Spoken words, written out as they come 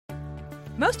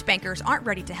Most bankers aren't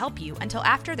ready to help you until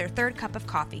after their third cup of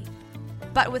coffee.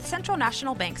 But with Central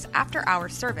National Bank's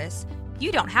after-hours service,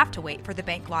 you don't have to wait for the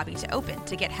bank lobby to open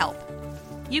to get help.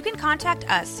 You can contact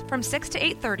us from 6 to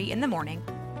 8:30 in the morning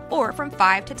or from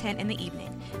 5 to 10 in the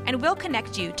evening, and we'll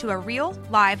connect you to a real,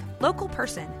 live, local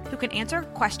person who can answer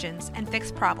questions and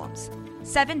fix problems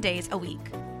 7 days a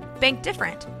week. Bank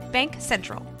different. Bank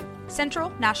Central. Central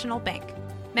National Bank.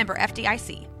 Member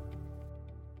FDIC.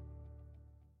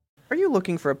 Are you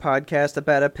looking for a podcast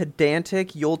about a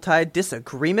pedantic Yuletide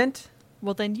disagreement?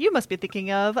 Well, then you must be thinking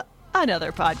of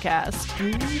another podcast.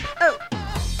 Oh.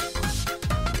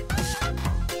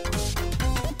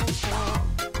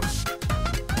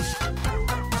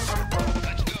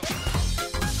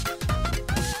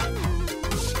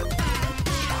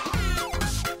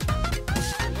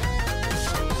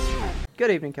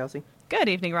 Good evening, Kelsey. Good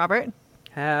evening, Robert.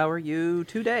 How are you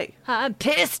today? I'm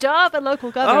pissed off at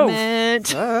local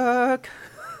government. Oh, fuck.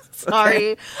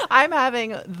 Sorry. Okay. I'm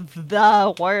having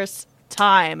the worst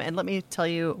time, and let me tell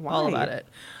you all about it.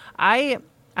 I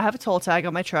have a toll tag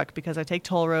on my truck because I take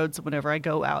toll roads whenever I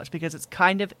go out because it's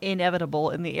kind of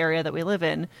inevitable in the area that we live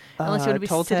in. Unless you want to be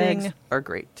toll sitting. tags are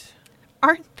great.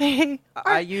 Aren't they?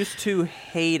 I used to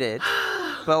hate it,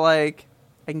 but like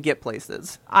I can get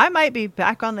places. I might be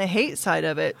back on the hate side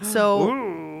of it. So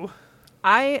Ooh.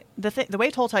 the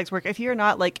way toll tags work, if you're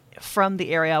not like from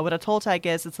the area, what a toll tag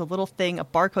is, it's a little thing, a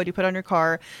barcode you put on your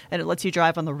car, and it lets you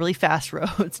drive on the really fast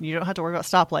roads, and you don't have to worry about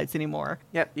stoplights anymore.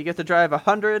 Yep, you get to drive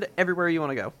 100 everywhere you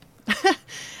want to go.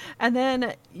 And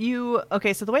then so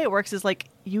the way it works is like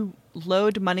you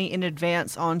load money in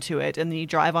advance onto it, and then you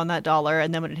drive on that dollar,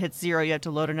 and then when it hits zero, you have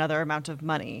to load another amount of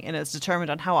money, and it's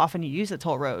determined on how often you use the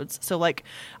toll roads. So like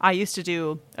I used to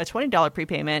do a $20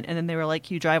 prepayment, and then they were like,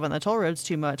 you drive on the toll roads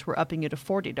too much, we're upping you to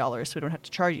 $40 so we don't have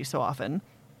to charge you so often.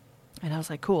 And I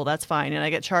was like, cool, that's fine. And I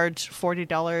get charged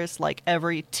 $40 like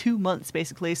every 2 months,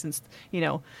 basically, since,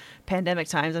 pandemic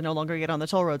times. I no longer get on the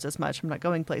toll roads as much. I'm not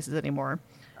going places anymore.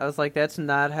 I was like, that's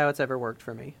not how it's ever worked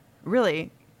for me.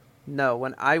 Really? No,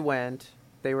 when I went,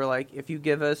 they were like, if you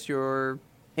give us your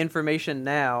information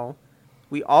now,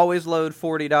 we always load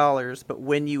 $40, but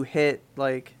when you hit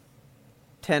like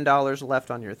 $10 left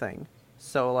on your thing.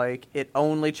 So like it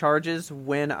only charges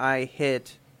when I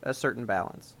hit a certain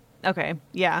balance. Okay,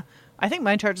 yeah. I think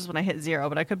mine charges when I hit zero,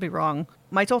 but I could be wrong.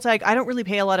 My toll tag, I don't really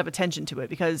pay a lot of attention to it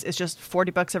because it's just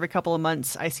 $40 every couple of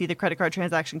months. I see the credit card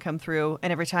transaction come through,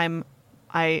 and every time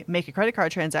I make a credit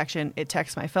card transaction, it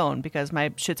texts my phone because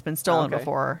my shit's been stolen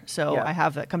before. So yeah. I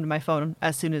have that come to my phone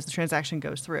as soon as the transaction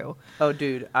goes through. Oh,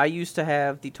 dude, I used to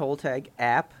have the toll tag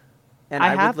app, and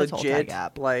I I have would the toll tag legit,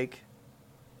 app. like,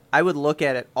 I would look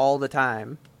at it all the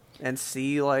time and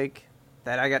see, like,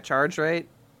 that I got charged right.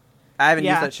 I haven't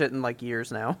used that shit in, like,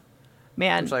 years now.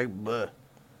 Man, It's like, bleh.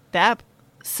 the app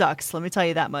sucks, let me tell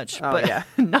you that much. Oh, but yeah.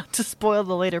 not to spoil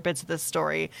the later bits of this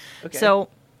story. Okay. So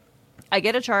I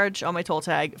get a charge on my toll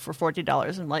tag for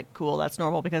 $40. I'm like, cool, that's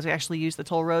normal because we actually used the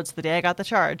toll roads the day I got the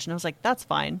charge. And I was like, that's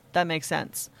fine. That makes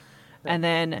sense. Right. And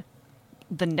then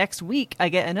the next week, I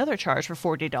get another charge for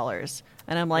 $40.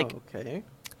 And I'm like, okay,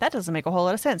 that doesn't make a whole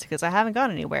lot of sense because I haven't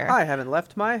gone anywhere. I haven't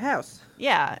left my house.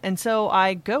 Yeah. And so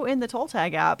I go in the toll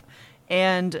tag app,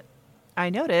 and I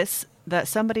notice that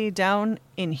somebody down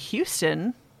in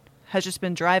Houston has just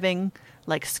been driving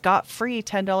like scot-free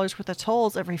 $10 worth of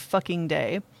tolls every fucking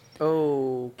day.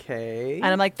 Okay. And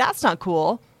I'm like, that's not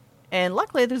cool. And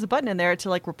luckily there's a button in there to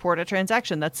like report a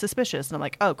transaction that's suspicious. And I'm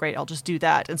like, oh great, I'll just do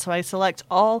that. And so I select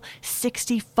all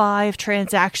 65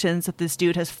 transactions that this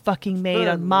dude has fucking made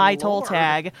on my toll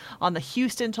tag on the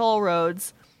Houston toll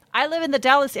roads. I live in the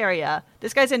Dallas area.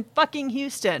 This guy's in fucking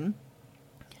Houston.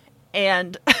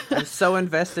 And I'm so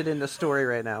invested in the story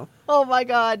right now. Oh my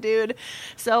God, dude.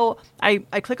 So I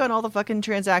click on all the fucking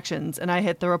transactions and I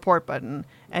hit the report button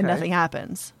and nothing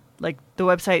happens. Like the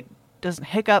website doesn't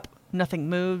hiccup, nothing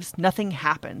moves, nothing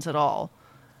happens at all.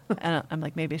 And I'm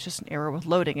like, maybe it's just an error with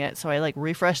loading it. So I like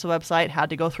refreshed the website, had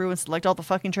to go through and select all the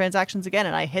fucking transactions again.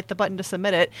 And I hit the button to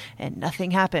submit it and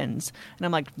nothing happens. And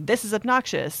I'm like, this is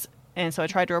obnoxious. And so I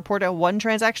tried to report out one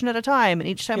transaction at a time, and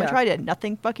each time I tried it,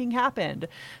 nothing fucking happened.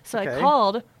 So I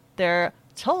called their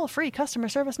toll-free customer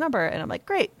service number, and I'm like,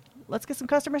 great, let's get some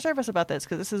customer service about this,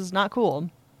 because this is not cool.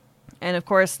 And of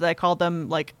course, I called them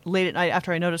like late at night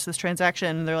after I noticed this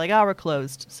transaction, and they're like, oh, we're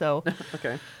closed. So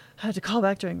okay. I had to call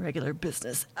back during regular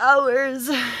business hours.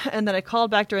 And then I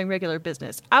called back during regular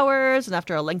business hours, and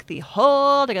after a lengthy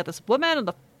hold, I got this woman on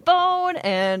the phone,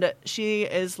 and she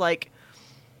is like,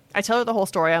 I tell her the whole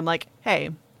story. I'm like, hey,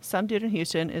 some dude in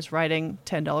Houston is writing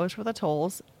 $10 worth of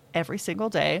tolls every single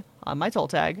day on my toll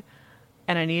tag,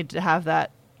 and I need to have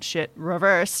that shit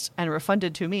reversed and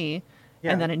refunded to me.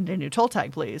 Yeah. And then I need a new toll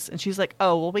tag, please. And she's like,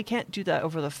 oh, well, we can't do that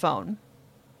over the phone.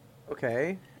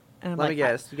 Okay. And I'm Let like, me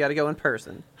guess. You got to go in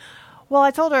person. well, I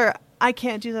told her, I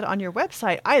can't do that on your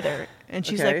website either. And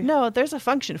she's Okay. like, no, there's a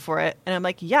function for it. And I'm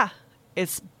like, yeah,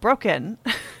 it's broken.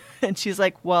 And she's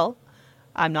like, well,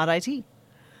 I'm not IT.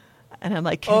 And I'm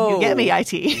like, can you get me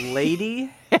IT?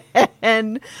 Lady?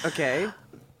 And Okay.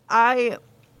 I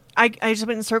just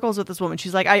went in circles with this woman.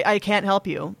 She's like, I can't help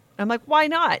you. I'm like, why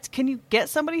not? Can you get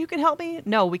somebody who can help me?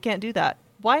 No, we can't do that.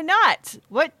 Why not?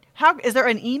 What? How is there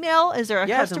an email? Is there a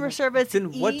customer service?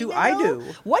 Then what do I email? do?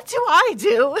 What do I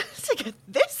do to get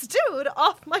this dude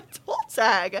off my toll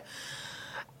tag?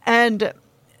 And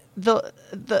the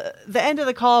end of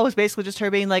the call was basically just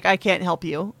her being like, I can't help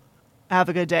you. Have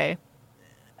a good day.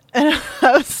 And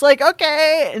I was like,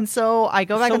 okay. And so I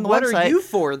go back on the what website. are you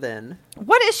for then?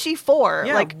 What is she for?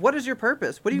 Yeah, Like, what is your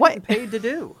purpose? What are you what- getting paid to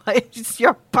do? it's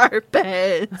your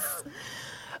purpose.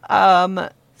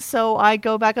 So I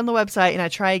go back on the website and I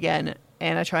try again,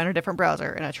 and I try on a different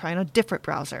browser, and I try on a different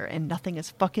browser, and nothing is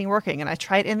fucking working. And I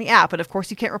try it in the app, and of course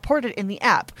you can't report it in the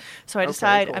app. So I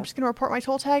decide cool. I'm just going to report my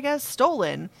toll tag as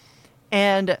stolen.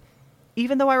 And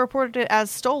even though I reported it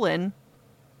as stolen,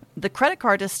 the credit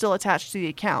card is still attached to the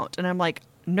account. And I'm like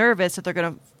nervous that they're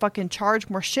going to fucking charge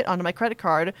more shit onto my credit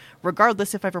card,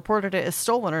 regardless if I've reported it as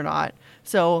stolen or not.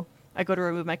 So I go to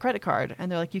remove my credit card, and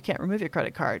they're like, you can't remove your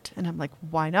credit card. And I'm like,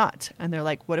 why not? And they're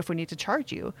like, what if we need to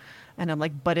charge you? And I'm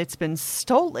like, but it's been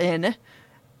stolen,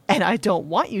 and I don't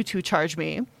want you to charge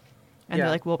me. And Yeah. they're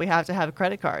like, well, we have to have a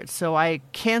credit card. So I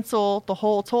cancel the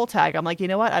whole toll tag. I'm like, you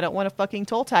know what? I don't want a fucking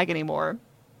toll tag anymore.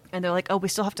 And they're like, oh, we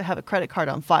still have to have a credit card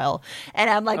on file. And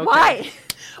I'm like, Okay. why?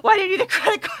 Why do you need a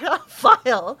credit card on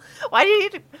file? Why do you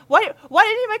need why do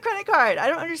you need my credit card? I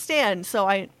don't understand. So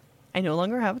I no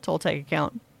longer have a toll tag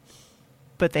account.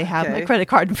 But they have my Okay. credit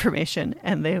card information,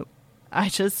 and I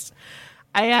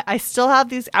still have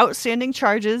these outstanding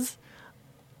charges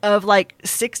of like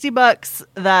 $60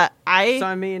 that So,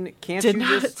 I mean, can't did you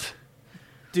not. just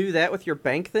do that with your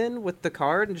bank then, with the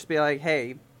card, and just be like,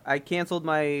 hey, I canceled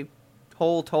my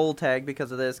whole toll tag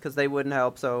because of this, because they wouldn't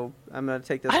help, so I'm going to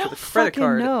take this I to don't the credit fucking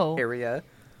card know. area.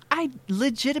 I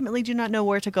legitimately do not know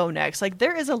where to go next. Like,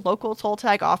 there is a local toll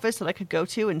tag office that I could go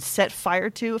to and set fire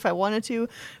to if I wanted to.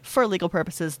 For legal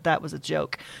purposes, that was a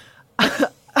joke.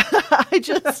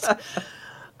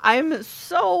 I'm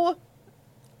so...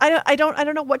 I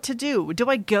don't know what to do. Do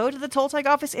I go to the toll tag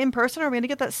office in person, or am I going to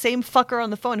get that same fucker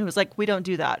on the phone who was like, we don't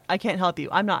do that. I can't help you.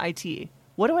 I'm not IT.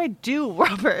 What do I do,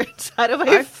 Robert? How do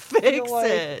I fix feel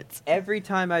like it? Every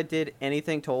time I did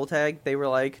anything toll tag, they were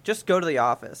like, just go to the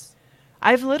office.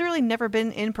 I've literally never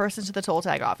been in person to the toll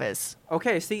tag office.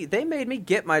 Okay, see, they made me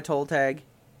get my toll tag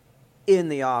in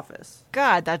the office.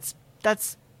 God, that's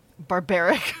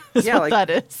barbaric. Is Yeah, what like,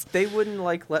 that is. They wouldn't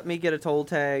like let me get a toll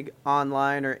tag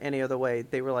online or any other way.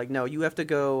 They were like, no, you have to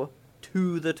go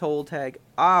to the toll tag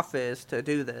office to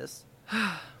do this.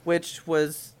 Which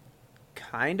was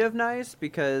kind of nice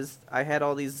because I had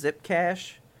all these zip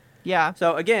cash. Yeah.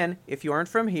 So again, if you aren't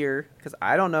from here, because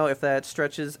I don't know if that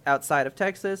stretches outside of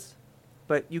Texas,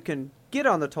 but you can get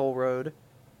on the toll road.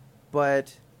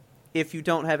 But if you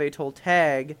don't have a toll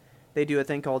tag, they do a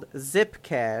thing called zip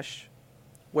cash,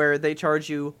 where they charge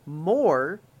you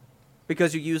more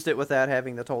because you used it without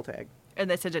having the toll tag. And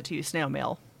they send it to you snail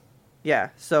mail. Yeah,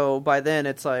 so by then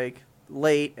it's like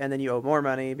late, and then you owe more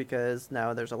money because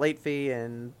now there's a late fee,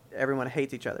 and everyone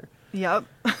hates each other. Yep.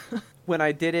 When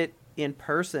I did it in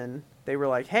person, they were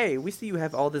like, hey, we see you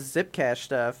have all this zip cash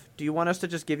stuff. Do you want us to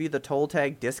just give you the toll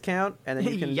tag discount, and then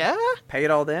you can Yeah? pay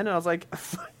it all then? And I was like,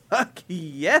 fuck,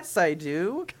 yes, I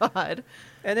do. God.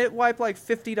 And it wiped like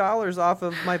 $50 off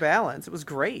of my balance. It was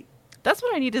great. That's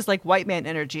what I need is like white man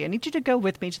energy. I need you to go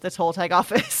with me to the toll tag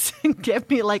office and give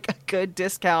me like a good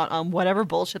discount on whatever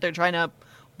bullshit they're trying to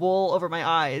wool over my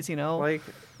eyes, you know? Like,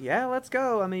 yeah, let's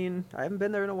go. I mean, I haven't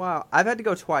been there in a while. I've had to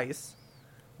go twice.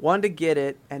 One to get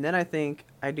it, and then I think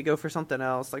I had to go for something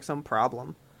else, like some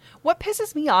problem. What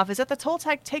pisses me off is that the toll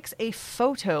tag takes a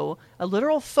photo, a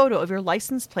literal photo of your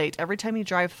license plate every time you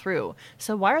drive through.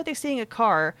 So why are they seeing a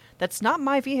car that's not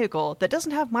my vehicle, that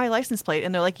doesn't have my license plate,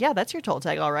 and they're like, yeah, that's your toll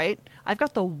tag, all right? I've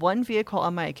got the one vehicle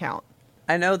on my account.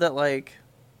 I know that, like,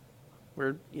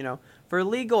 we're, for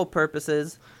legal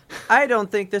purposes, I don't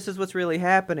think this is what's really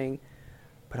happening.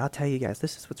 But I'll tell you guys,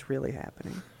 this is what's really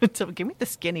happening. So give me the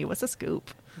skinny. What's the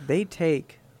scoop? They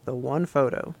take the one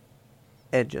photo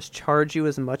and just charge you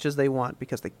as much as they want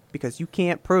because you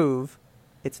can't prove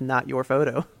it's not your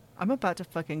photo. I'm about to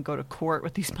fucking go to court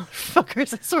with these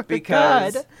motherfuckers. I swear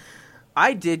Because to God.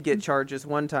 I did get charges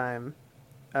one time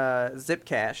zip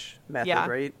cash method, Yeah.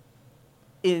 right?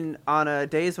 On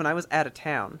days when I was out of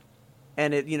town,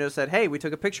 and it said, "Hey, we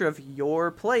took a picture of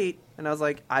your plate," and I was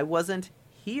like, "I wasn't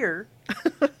here."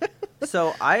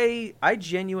 So I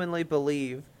genuinely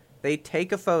believe they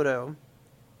take a photo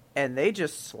and they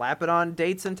just slap it on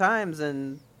dates and times,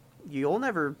 and you'll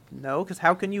never know, because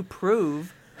how can you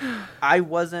prove I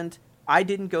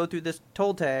didn't go through this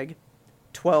toll tag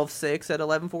 12/6 at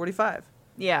 11:45?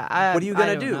 Yeah. What are you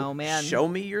gonna I don't do? know, man. Show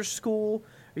me your school?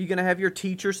 Are you gonna have your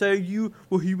teacher say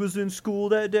he was in school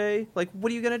that day? Like,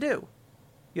 what are you gonna do?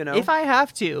 If I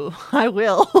have to, I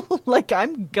will. Like,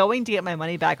 I'm going to get my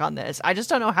money back on this. I just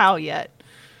don't know how yet.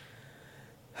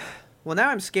 Well, now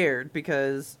I'm scared,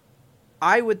 because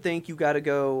I would think you got to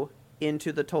go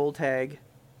into the toll tag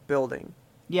building.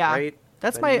 Yeah. Right?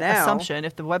 That's But my now- assumption.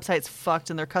 If the website's fucked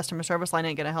and their customer service line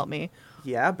ain't going to help me.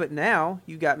 Yeah, but now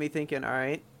you got me thinking, all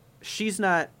right, she's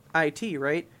not IT,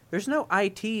 right? There's no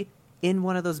IT in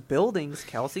one of those buildings,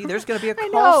 Kelsey. There's going to be a I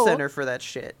call know. center for that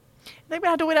shit. They're going to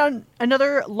have to wait on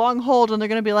another long hold, and they're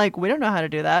going to be like, we don't know how to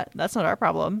do that. That's not our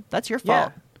problem. That's your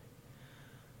fault. Yeah.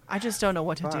 I just don't know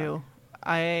what to Fuck. do.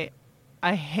 I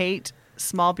hate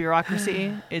small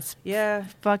bureaucracy. It's Yeah,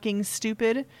 fucking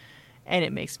stupid, and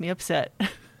it makes me upset.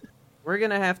 we're going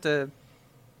to have to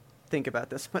think about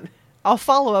this one. I'll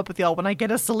follow up with y'all when I get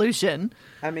a solution.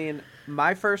 I mean,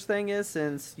 my first thing is,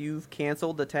 since you've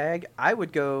canceled the tag, I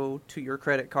would go to your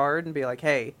credit card and be like,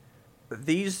 hey,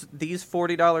 these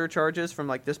 $40 charges from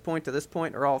like this point to this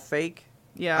point are all fake.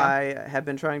 Yeah. I have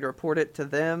been trying to report it to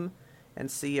them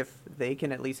and see if they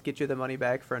can at least get you the money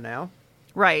back for now.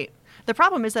 Right. The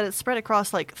problem is that it's spread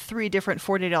across like 3 different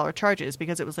 $40 charges,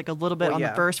 because it was like a little bit Well, on yeah.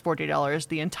 the first $40,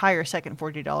 the entire second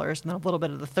 $40, and then a little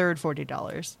bit of the third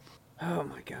 $40. Oh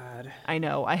my god. I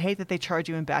know. I hate that they charge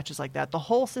you in batches like that. The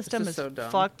whole system is is so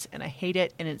dumb. fucked, and I hate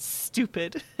it, and it's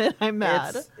stupid, and I'm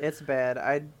mad. It's bad.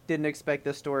 I didn't expect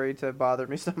this story to bother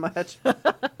me so much.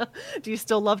 Do you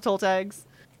still love toll tags?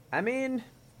 I mean,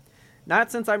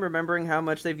 not since I'm remembering how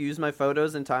much they've used my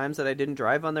photos in times that I didn't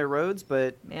drive on their roads,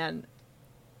 but Man,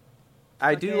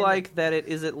 I do fucking like that it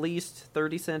is at least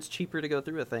 30 cents cheaper to go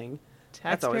through a thing.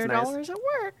 That's always taxpayer nice. dollars at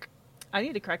work. I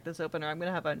need to crack this open, or I'm going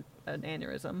to have an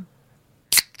aneurysm.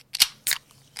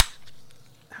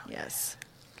 Yes.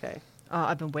 Okay.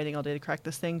 I've been waiting all day to crack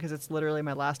this thing because it's literally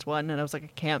my last one, and I was like, I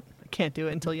can't do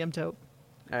it until Yemto. All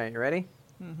right, you ready?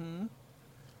 Mm-hmm.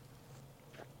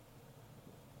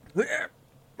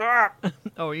 Ah!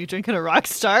 Oh, are you drinking a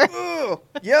Rockstar? Oh,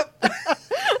 yep.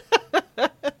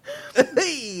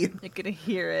 Hey. You're gonna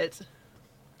hear it.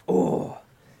 Oh.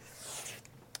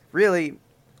 Really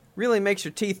makes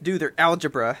your teeth do their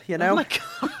algebra, you know? Oh my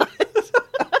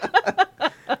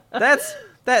god.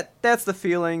 That's the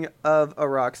feeling of a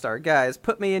rock star. Guys,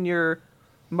 put me in your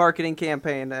marketing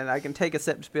campaign and I can take a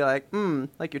sip and just be like,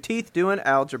 like your teeth doing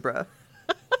algebra.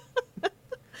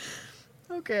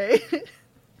 Okay.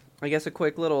 I guess a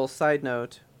quick little side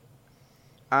note.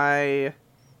 I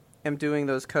am doing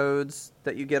those codes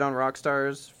that you get on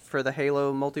Rockstars for the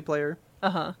Halo multiplayer.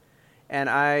 Uh-huh. And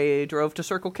I drove to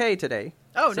Circle K today.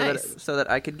 Oh, so nice. so that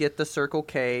I could get the Circle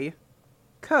K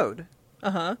code.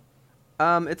 Uh-huh.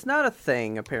 It's not a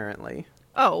thing, apparently.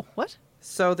 Oh, what?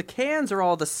 So the cans are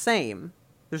all the same.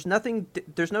 There's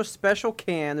no special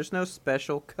can, there's no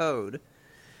special code.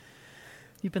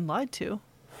 You've been lied to.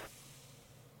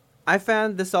 I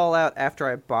found this all out after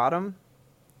I bought them,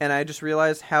 and I just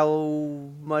realized how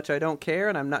much I don't care,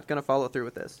 and I'm not going to follow through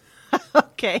with this.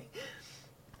 Okay.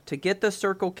 To get the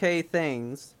Circle K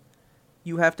things,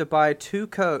 you have to buy two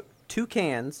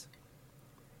cans,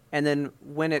 and then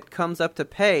when it comes up to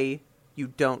pay, you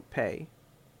don't pay.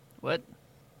 What?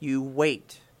 You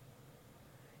wait.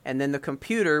 And then the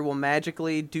computer will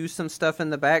magically do some stuff in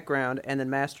the background, and then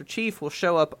Master Chief will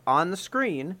show up on the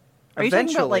screen. Are you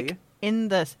eventually, talking about, like,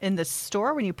 in the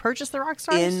store when you purchase the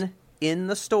Rockstars? in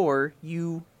the store,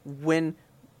 when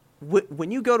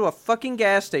you go to a fucking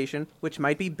gas station, which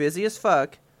might be busy as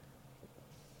fuck,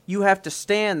 you have to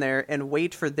stand there and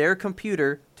wait for their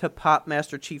computer to pop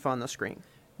Master Chief on the screen.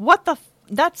 What the?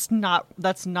 That's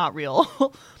not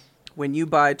real. When you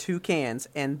buy two cans,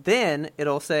 and then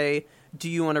it'll say, do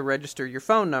you want to register your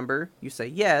phone number? You say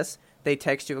yes. They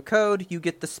text you a code. You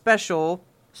get the special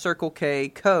Circle K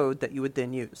code that you would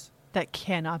then use. That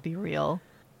cannot be real.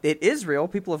 It is real.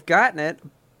 People have gotten it.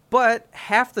 But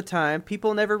half the time,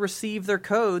 people never receive their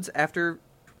codes after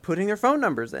putting their phone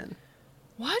numbers in.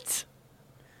 What?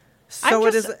 So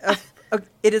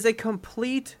it is a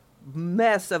complete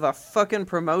mess of a fucking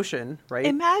promotion, right?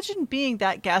 Imagine being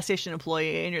that gas station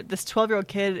employee and this 12-year-old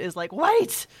kid is like,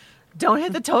 wait, don't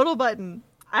hit the total button.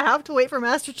 I have to wait for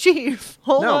Master Chief.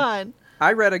 Hold on.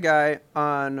 I read a guy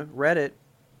on Reddit.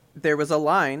 There was a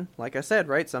line, like I said,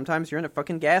 right? Sometimes you're in a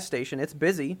fucking gas station. It's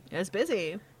busy. It's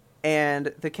busy.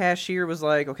 And the cashier was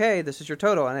like, okay, this is your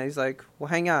total. And he's like, well,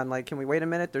 hang on. Like, can we wait a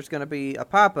minute? There's going to be a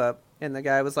pop-up. And the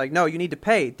guy was like, no, you need to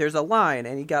pay. There's a line.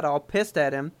 And he got all pissed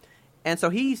at him. And so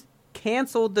he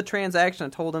canceled the transaction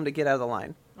and told him to get out of the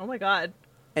line. Oh, my God.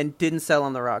 And didn't sell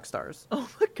him the rock stars. Oh,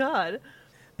 my God.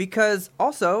 Because,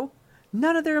 also,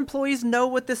 none of their employees know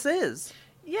what this is.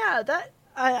 Yeah,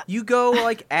 You go,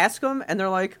 like, ask them, and they're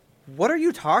like, what are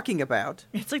you talking about?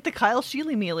 It's like the Kyle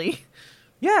Sheely mealy.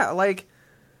 Yeah, like...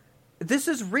 This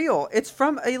is real. It's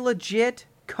from a legit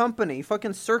company.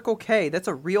 Fucking Circle K. That's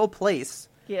a real place.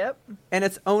 Yep. And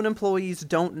its own employees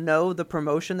don't know the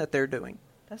promotion that they're doing.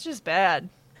 That's just bad.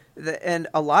 And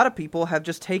a lot of people have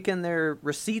just taken their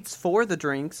receipts for the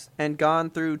drinks and gone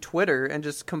through Twitter and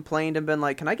just complained and been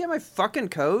like, can I get my fucking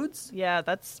codes? Yeah,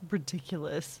 that's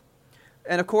ridiculous.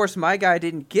 And of course, my guy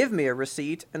didn't give me a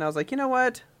receipt. And I was like, you know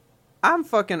what? I'm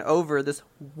fucking over this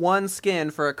one skin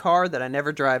for a car that I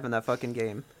never drive in that fucking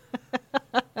game.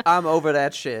 I'm over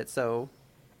that shit, so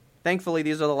thankfully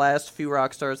these are the last few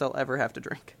rock stars I'll ever have to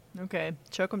drink. Okay,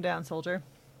 choke them down, soldier.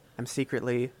 I'm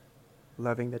secretly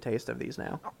loving the taste of these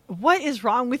now. What is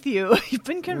wrong with you? You've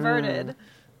been converted.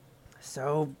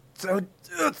 So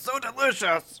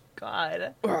delicious.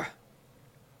 God. Ugh.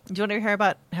 Do you want to hear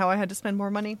about how I had to spend more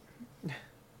money?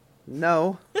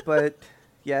 No, but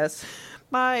yes.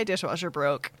 My dishwasher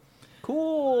broke.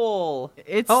 Cool.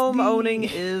 It's Home owning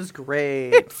is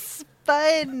great. It's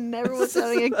fun. Everyone's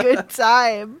having a good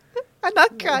time. I'm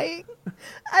not crying.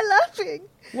 I'm laughing.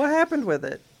 What happened with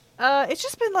it? It's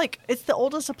just been like, it's the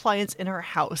oldest appliance in our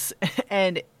house,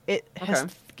 and it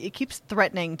keeps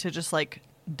threatening to just like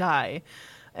die.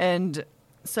 And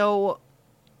so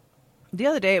the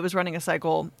other day it was running a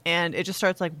cycle and it just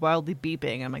starts like wildly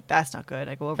beeping. I'm like, that's not good.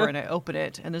 I go over and I open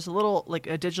it and there's a little like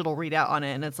a digital readout on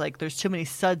it and it's like, there's too many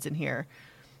suds in here.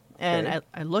 And Okay.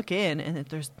 I look in and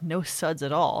there's no suds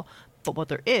at all. But what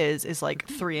there is like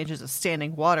 3 inches of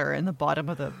standing water in the bottom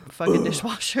of the fucking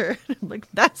dishwasher. I'm like,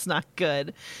 that's not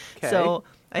good. Okay. So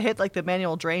I hit like the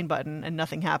manual drain button and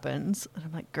nothing happens. And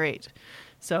I'm like, great.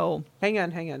 So Hang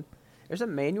on. There's a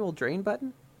manual drain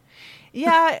button?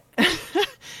 yeah,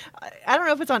 I don't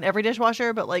know if it's on every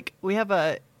dishwasher, but like we have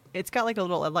it's got like a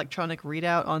little electronic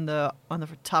readout on the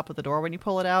top of the door when you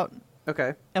pull it out.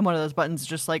 Okay. And one of those buttons is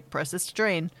just like press this to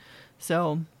drain.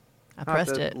 So I I'll have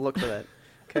pressed to it. look for that.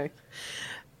 Okay.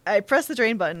 I pressed the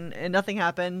drain button and nothing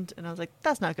happened. And I was like,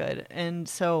 that's not good. And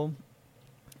so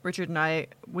Richard and I,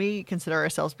 we consider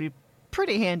ourselves to be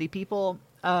pretty handy people.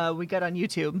 We got on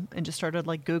YouTube and just started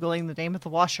like Googling the name of the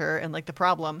washer and like the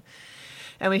problem.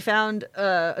 And we found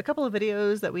a couple of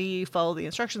videos that we follow the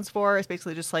instructions for. It's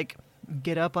basically just like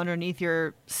get up underneath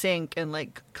your sink and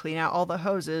like clean out all the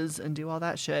hoses and do all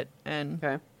that shit. And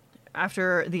Okay.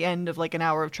 after the end of like an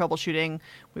hour of troubleshooting,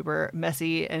 we were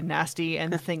messy and nasty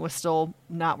and the thing was still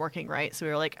not working right. So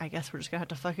we were like, I guess we're just going to have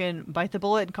to fucking bite the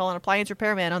bullet and call an appliance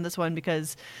repairman on this one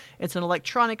because it's an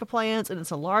electronic appliance and it's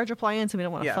a large appliance and we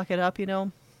don't want to fuck it up, you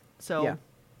know? So Yeah.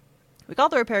 we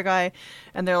called the repair guy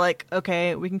and they're like,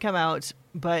 okay, we can come out,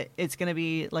 but it's going to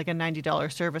be like a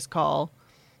 $90 service call.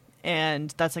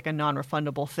 And that's like a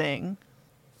non-refundable thing.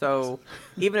 So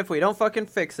even if we don't fucking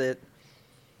fix it,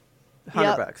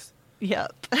 $100.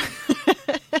 Yep.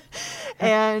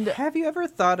 And have you ever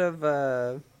thought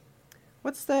of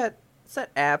what's that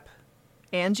app?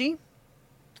 Angie?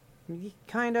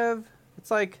 Kind of. It's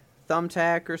like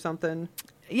Thumbtack or something.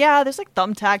 Yeah, there's like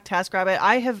Thumbtack, TaskRabbit.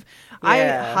 I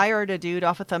Yeah. hired a dude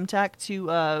off of Thumbtack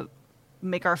to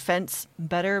make our fence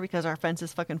better because our fence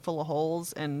is fucking full of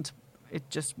holes and it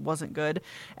just wasn't good.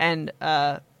 And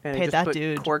And it paid just that put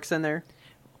dude corks in there.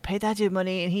 paid that dude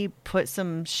money and he put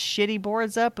some shitty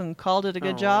boards up and called it a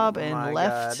good Oh, job my and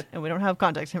left. God. And we don't have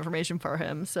contact information for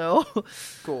him. So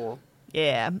Cool.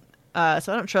 yeah. So I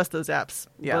don't trust those apps.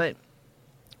 Yeah. But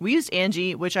we used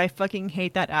Angie, which I fucking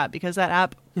hate that app because that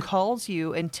app calls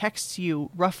you and texts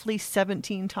you roughly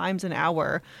 17 times an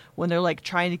hour when they're like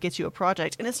trying to get you a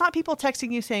project. And it's not people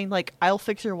texting you saying like, I'll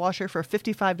fix your washer for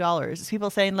 $55. It's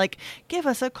people saying like, give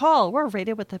us a call. We're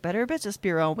rated with the Better Business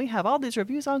Bureau. We have all these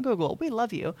reviews on Google. We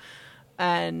love you.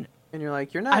 And And you're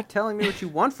like, you're not telling me what you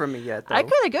want from me yet, though. I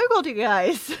could have Googled you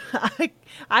guys.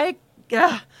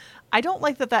 I don't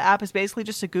like that app is basically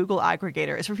just a Google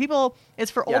aggregator. It's for people. It's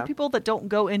for Yeah. old people that don't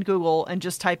go in Google and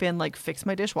just type in like "fix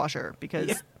my dishwasher"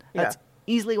 because that's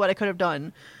easily what I could have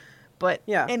done. But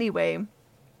anyway,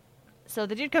 so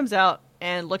the dude comes out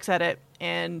and looks at it,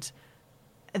 and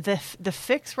the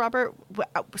fix, Robert.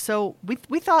 So we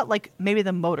thought like maybe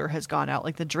the motor has gone out,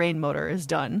 like the drain motor is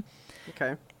done.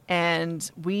 Okay. And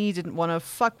we didn't want to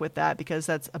fuck with that because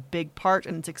that's a big part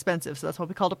and it's expensive. So that's why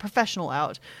we called a professional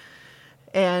out.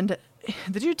 And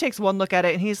the dude takes one look at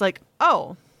it and he's like,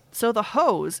 oh, so the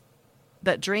hose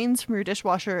that drains from your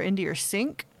dishwasher into your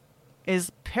sink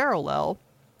is parallel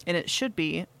and it should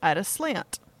be at a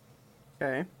slant.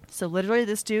 Okay. So literally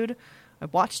this dude, I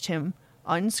watched him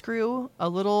unscrew a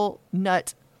little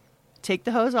nut, take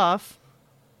the hose off,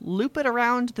 loop it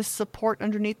around the support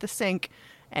underneath the sink,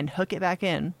 and hook it back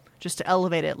in just to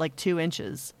elevate it like 2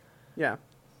 inches. Yeah.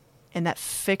 And that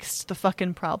fixed the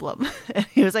fucking problem. And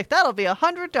he was like, that'll be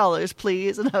 $100,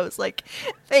 please. And I was like,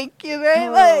 thank you very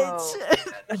much.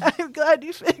 I'm glad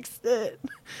you fixed it.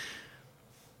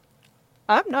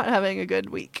 I'm not having a good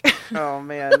week. Oh,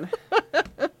 man.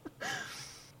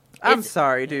 I'm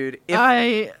sorry, dude.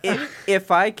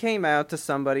 If I came out to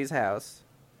somebody's house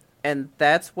and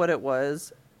that's what it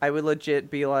was, I would legit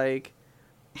be like,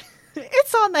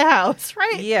 it's on the house,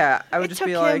 right? Yeah, I would just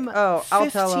be like, oh, I'll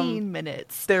tell him 15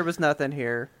 minutes. There was nothing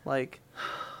here. Like,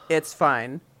 it's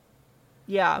fine.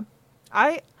 Yeah.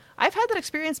 I've had that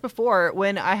experience before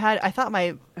when I thought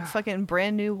my fucking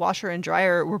brand new washer and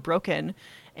dryer were broken,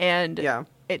 and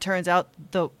it turns out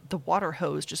the water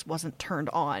hose just wasn't turned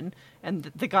on, and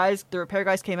the repair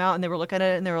guys came out and they were looking at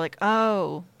it and they were like,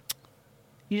 oh,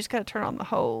 you just gotta turn on the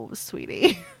hose,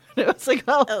 sweetie. And it was like,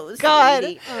 oh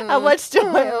God, how much do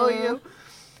I owe you?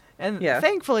 And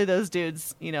thankfully those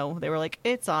dudes, they were like,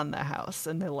 it's on the house,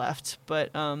 and they left.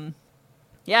 But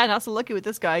not so lucky with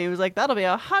this guy. He was like, that'll be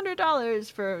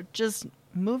 $100 for just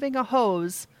moving a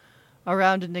hose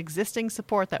around an existing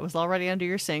support that was already under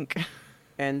your sink.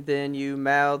 And then you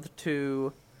mouthed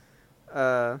to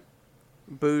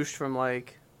Boosh from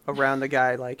like around the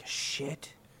guy like,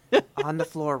 shit, on the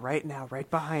floor right now,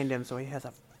 right behind him, so he has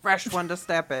a fresh one to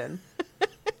step in.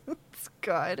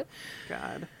 God.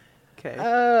 Okay.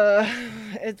 Life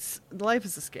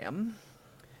is a scam.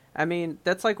 I mean,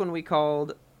 that's like when we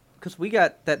called, because we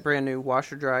got that brand new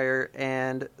washer dryer,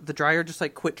 and the dryer just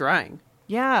like quit drying.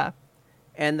 Yeah.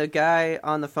 And the guy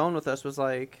on the phone with us was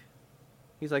like,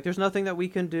 he's like, there's nothing that we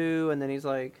can do. And then he's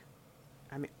like,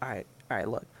 I mean, all right,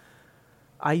 look,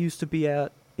 I used to be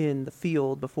out in the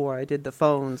field before I did the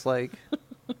phones. Like,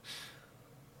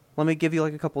 let me give you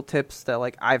like a couple tips that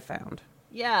like I've found.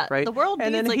 Yeah, right? The world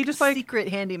and needs then like he just, like, secret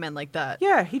handymen like that.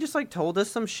 Yeah, he just like told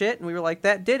us some shit, and we were like,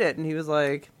 that did it. And he was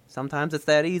like, sometimes it's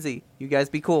that easy. You guys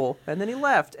be cool. And then he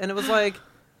left, and it was like,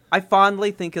 I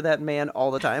fondly think of that man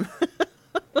all the time.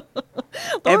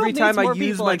 Every time I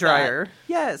use my dryer.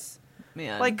 Yes.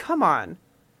 Man. Like, come on.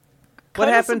 What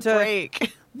happened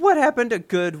to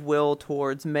goodwill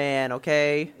towards man,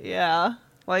 okay? Yeah.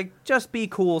 Like, just be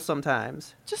cool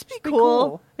sometimes. Just be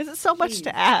cool. Is it so much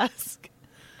to ask?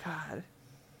 God.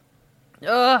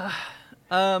 Ugh.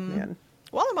 Man.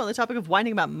 While I'm on the topic of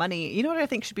whining about money, you know what I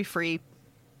think should be free?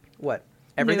 What?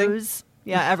 Everything? News.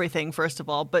 Yeah, everything, first of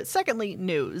all. But secondly,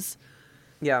 news.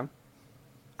 Yeah.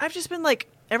 I've just been like,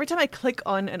 every time I click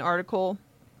on an article,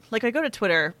 like I go to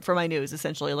Twitter for my news,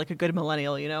 essentially, like a good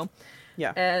millennial,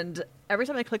 Yeah. And every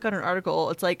time I click on an article,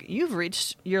 it's like, you've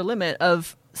reached your limit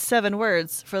of 7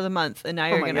 words for the month, and now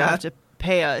you're going to have to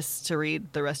pay us to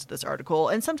read the rest of this article.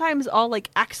 And sometimes I'll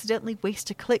like accidentally waste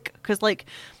a click because like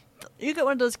you get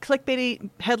one of those clickbaity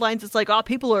headlines. It's like, oh,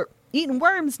 people are eating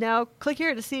worms now. Click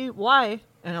here to see why.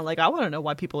 And I'm like, I want to know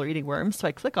why people are eating worms. So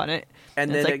I click on it. And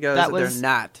then it goes that they're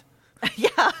not.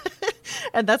 Yeah.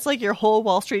 And that's like your whole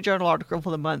Wall Street Journal article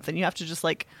for the month. And you have to just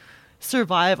like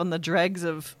survive on the dregs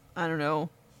of, I don't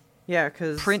know. Yeah,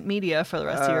 because print media for the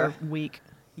rest of your week.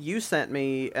 You sent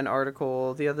me an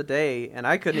article the other day, and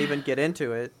I couldn't even get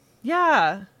into it.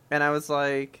 Yeah. And I was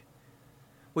like,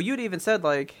 well, you'd even said,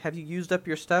 like, have you used up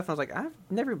your stuff? And I was like, I've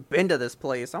never been to this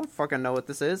place. I don't fucking know what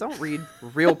this is. I don't read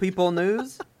real people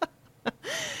news.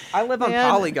 I live on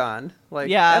Polygon. Like,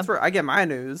 that's where I get my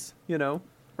news,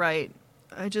 Right.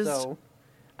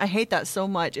 I hate that so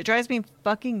much. It drives me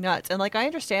fucking nuts. And, like, I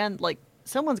understand, like,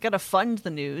 someone's got to fund the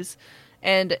news.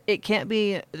 And it can't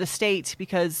be the state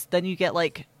because then you get,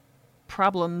 like,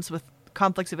 problems with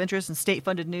conflicts of interest and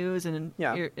state-funded news. And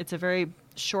it's a very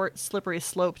short, slippery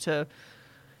slope to,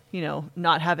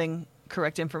 not having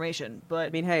correct information. But I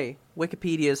mean, hey,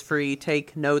 Wikipedia is free.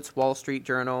 Take notes, Wall Street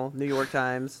Journal, New York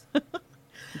Times.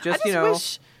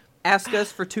 Just, ask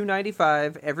us for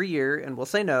 $2.95 every year, and we'll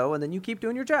say no, and then you keep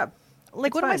doing your job.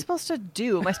 Like, what am I supposed to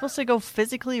do? Am I supposed to go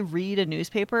physically read a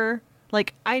newspaper?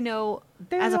 Like, I know...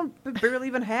 They barely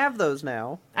even have those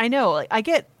now. I know. Like,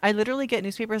 I literally get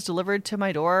newspapers delivered to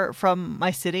my door from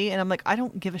my city, and I'm like, I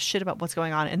don't give a shit about what's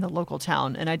going on in the local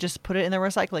town, and I just put it in the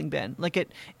recycling bin. Like,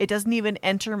 it doesn't even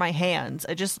enter my hands.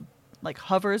 I just like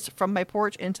hovers from my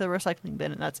porch into the recycling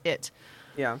bin, and that's it.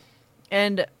 Yeah.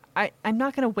 And I'm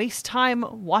not going to waste time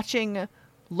watching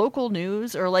local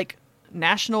news or like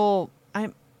national.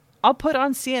 I'll put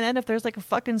on CNN if there's like a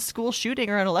fucking school shooting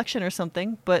or an election or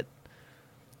something, but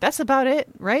that's about it,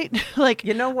 right? Like,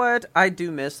 you know what I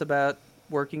do miss about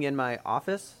working in my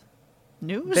office?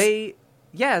 News? They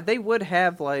would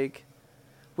have like,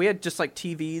 we had just like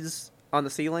TVs on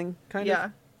the ceiling, kind of. Yeah.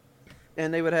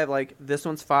 And they would have like, this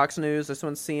one's Fox News, this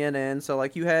one's CNN. So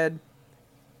like you had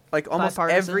like almost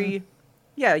Bipartisan.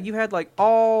 you had like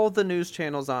all the news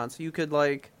channels on. So you could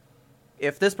like,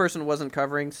 if this person wasn't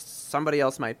covering, somebody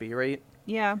else might be, right?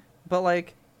 Yeah. But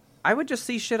like, I would just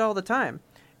see shit all the time.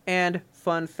 And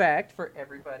fun fact for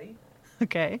everybody,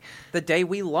 Okay. the day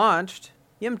we launched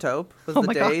Yimtope was Oh the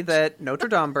my day gosh. that Notre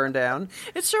Dame burned down.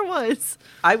 It sure was.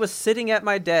 I was sitting at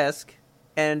my desk,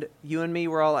 and you and me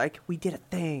were all like, we did a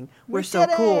thing. We're We so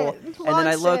did cool. it. And then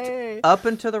I Launch looked day. up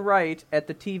and to the right at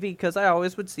the TV, because I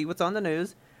always would see what's on the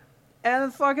news,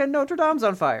 and fucking Notre Dame's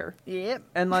on fire. Yep.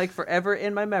 And like, forever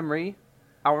in my memory,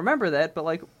 I'll remember that, but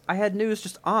like, I had news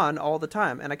just on all the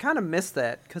time, and I kind of missed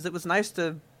that, because it was nice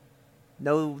to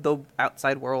know the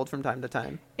outside world from time to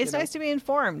time. It's nice to be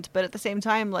informed, but at the same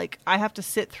time, like, I have to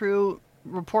sit through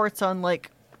reports on,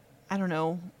 like, I don't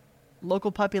know,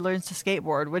 local puppy learns to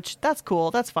skateboard, which that's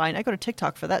cool. That's fine. I go to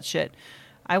TikTok for that shit.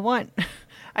 I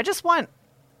just want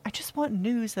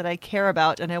news that I care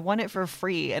about, and I want it for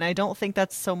free, and I don't think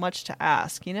that's so much to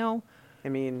ask, you know? I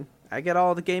mean, I get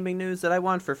all the gaming news that I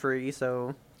want for free,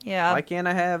 so Yeah. why can't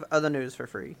I have other news for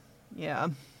free? Yeah.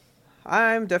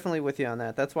 I'm definitely with you on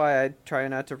that. That's why I try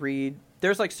not to read.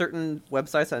 There's like certain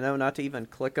websites I know not to even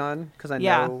click on, because I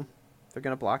Yeah. know they're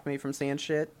going to block me from seeing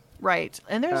shit. Right.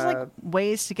 And there's like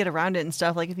ways to get around it and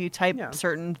stuff. Like if you type Yeah.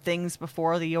 certain things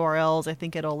before the URLs, I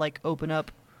think it'll like open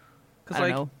up. Because I don't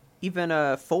like, know.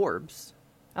 even Forbes,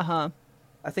 Uh-huh.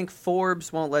 I think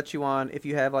Forbes won't let you on if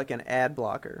you have like an ad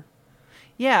blocker.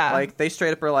 Yeah. Like, they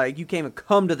straight up are like, you can't even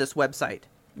come to this website.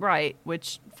 Right.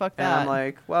 Which, fuck And that. I'm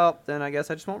like, well, then I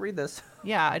guess I just won't read this.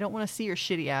 Yeah, I don't want to see your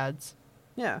shitty ads.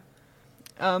 Yeah.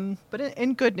 But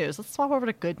in good news, let's swap over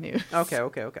to good news. Okay.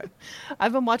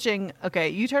 I've been watching,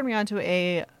 you turned me on to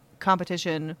a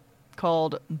competition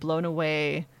called Blown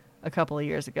Away a couple of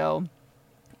years ago.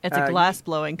 It's a glass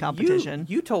blowing competition.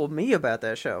 You told me about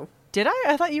that show. Did I?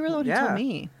 I thought you were the one who Yeah. told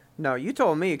me. No, you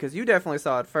told me, because you definitely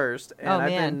saw it first. And Oh, I've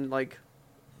man. been, like,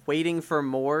 waiting for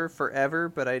more forever,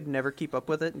 but I'd never keep up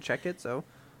with it and check it, so.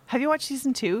 Have you watched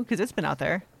season 2? Because it's been out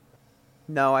there.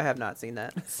 No, I have not seen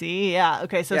that. See, yeah.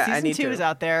 Okay, so Yeah, I season need 2 to. is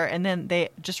out there, and then they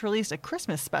just released a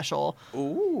Christmas special,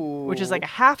 Ooh. which is like a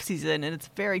half season, and it's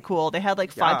very cool. They had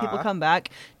like 5 people Yeah. come back.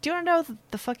 Do you want to know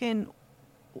the fucking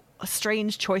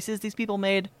strange choices these people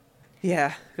made?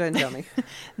 Yeah, go ahead and tell me.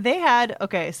 They had,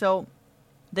 so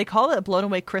they call it Blown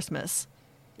Away Christmas,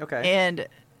 Okay. and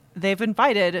they've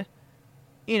invited,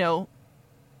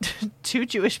 2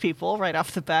 Jewish people right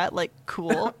off the bat, like,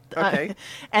 cool. Okay.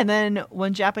 And then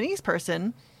one Japanese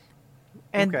person.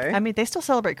 And, Okay. I mean, they still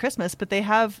celebrate Christmas, but they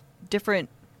have different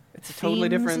It's a totally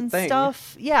themes different and thing.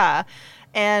 stuff. Yeah.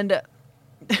 And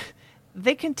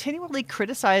they continually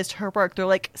criticized her work. They're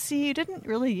like, see, you didn't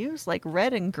really use, like,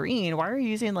 red and green. Why are you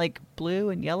using, like, blue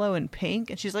and yellow and pink?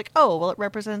 And she's like, oh, well, it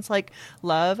represents, like,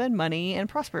 love and money and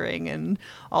prospering and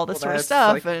all this sort of That's,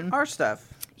 stuff. like, And our stuff.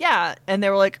 yeah, and they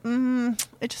were like,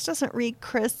 it just doesn't read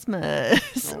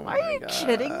Christmas. Oh Are you my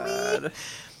kidding me? God.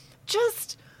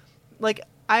 Just, like,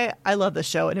 I love the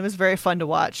show, and it was very fun to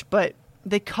watch, but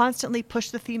they constantly push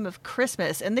the theme of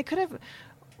Christmas, and they could have,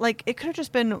 like, it could have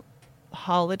just been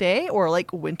holiday or,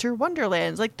 like, winter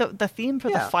wonderlands. Like, the theme for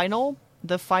Yeah.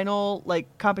 the final,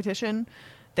 like, competition,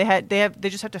 they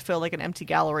just have to fill, like, an empty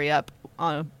gallery up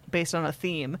based on a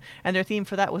theme, and their theme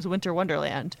for that was Winter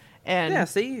Wonderland. And Yeah,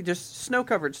 see? Just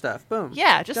snow-covered stuff. Boom.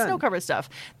 yeah, just Done. snow-covered stuff.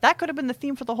 That could have been the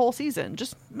theme for the whole season.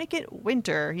 Just make it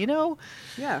winter, you know?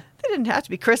 Yeah. They didn't have to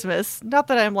be Christmas. Not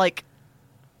that I'm like,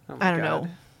 Oh my I don't God. know.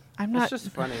 I'm not. It's just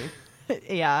funny.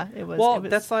 Yeah, it was. Well, it was,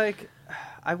 that's like,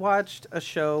 I watched a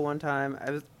show one time.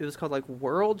 It was called like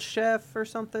World Chef or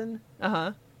something.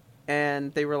 Uh-huh.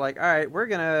 And they were like, all right, we're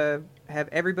going to have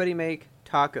everybody make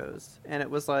tacos. And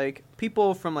it was like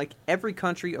people from like every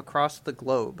country across the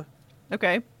globe.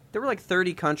 Okay. There were like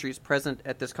 30 countries present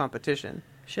at this competition.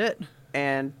 Shit.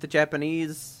 And the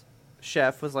Japanese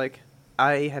chef was like,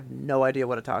 I have no idea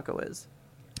what a taco is.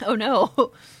 Oh,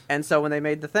 no. And so when they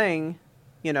made the thing,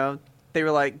 they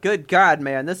were like, good God,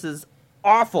 man, this is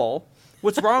awful.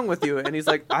 What's wrong with you? And he's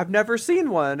like, I've never seen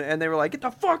one. And they were like, get the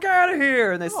fuck out of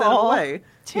here. And they sent him Aw, away.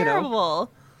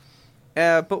 Terrible.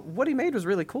 But what he made was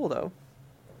really cool, though.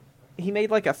 He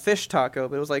made like a fish taco,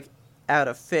 but it was like out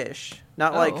of fish.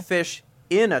 Not Oh. like fish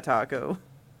in a taco.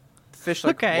 Fish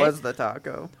like Okay. was the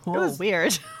taco. Whoa,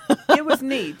 weird. It was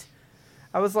neat.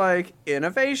 I was like,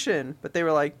 innovation. But they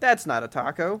were like, that's not a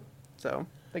taco. So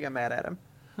they got mad at him.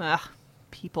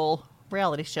 People,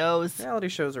 reality shows, Reality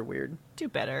shows are weird. do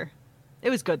better. It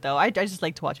was good though. I just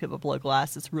like to watch people blow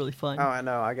glass. It's really fun. Oh, I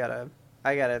know. I gotta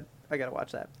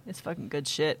watch that. It's fucking good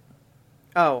shit.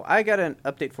 Oh, I got an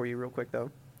update for you real quick though.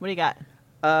 What do you got?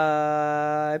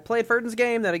 I played Ferdin's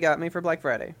game that he got me for Black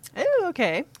Friday. Oh,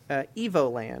 okay.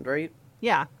 Evo Land, right?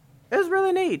 Yeah. It was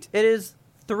really neat. It is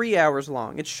 3 hours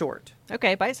long. It's short.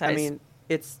 Okay, bite size. I mean,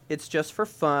 it's just for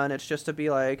fun. It's just to be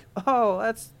like, oh,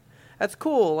 that's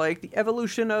cool. Like the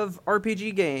evolution of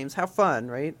RPG games. How fun,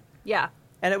 right? yeah.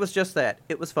 And it was just that.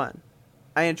 It was fun.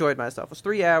 I enjoyed myself. It was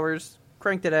 3 hours.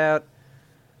 Cranked it out.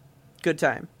 Good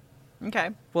time. Okay.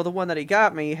 Well, the one that he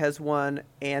got me has 1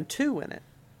 and 2 in it.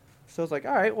 So I was like,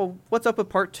 all right, well, what's up with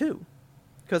part 2?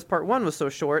 Because part 1 was so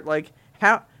short. Like,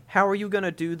 how are you going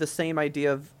to do the same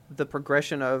idea of the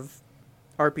progression of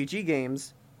RPG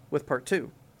games with part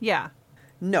 2? Yeah.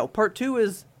 No, part 2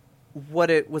 is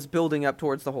what it was building up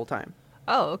towards the whole time.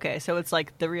 Oh, okay. So it's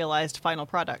like the realized final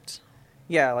product.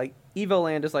 Yeah, like,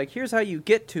 Evoland is like, here's how you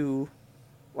get to,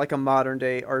 like, a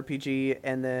modern-day RPG,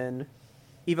 and then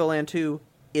Evoland 2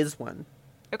 is one.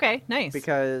 Okay, nice.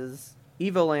 Because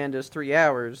Evoland is 3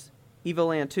 hours,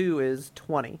 Evoland 2 is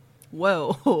 20.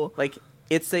 Whoa. Like,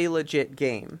 it's a legit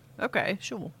game. Okay,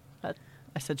 sure.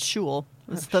 I said shul.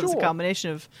 That was a Shul.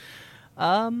 combination of,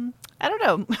 I don't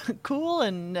know, cool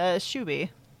and shooby.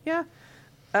 Yeah.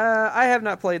 I have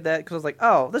not played that because I was like,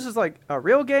 oh, this is like a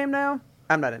real game now?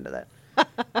 I'm not into that.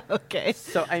 Okay.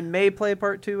 So I may play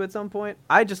part 2 at some point.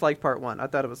 I just liked part 1. I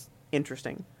thought it was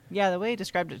interesting. Yeah, the way you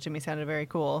described it to me sounded very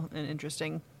cool and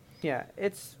interesting. Yeah,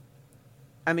 it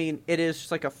is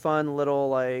just like a fun little,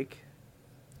 like,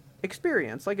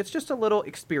 experience. Like, it's just a little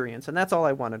experience, and that's all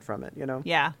I wanted from it, you know?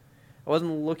 Yeah. I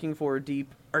wasn't looking for a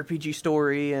deep RPG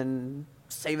story and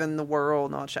saving the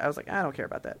world and all that shit. I was like, I don't care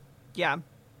about that. Yeah.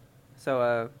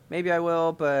 So, maybe I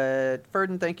will, but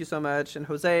Ferdin, thank you so much, and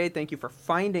Jose, thank you for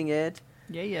finding it.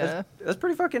 Yeah. It was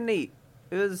pretty fucking neat.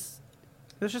 It was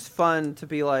just fun to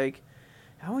be like,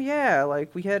 oh yeah,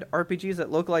 like, we had RPGs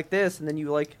that look like this, and then you,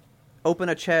 like, open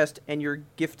a chest, and you're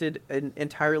gifted an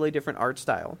entirely different art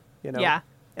style, you know? Yeah.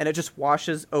 And it just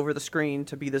washes over the screen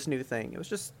to be this new thing. It was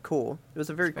just cool. It was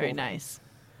a very cool Very thing. nice.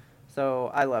 So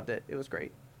I loved it. It was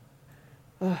great.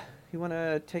 You want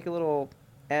to take a little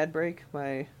ad break?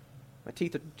 My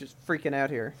teeth are just freaking out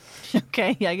here.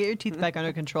 Okay, yeah, get your teeth back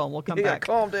under control and we'll come Yeah, back.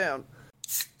 calm down.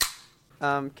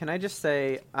 Can I just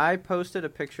say, I posted a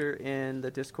picture in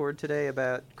the Discord today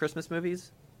about Christmas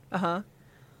movies, Uh-huh.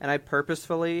 and I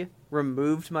purposefully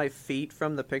removed my feet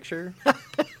from the picture.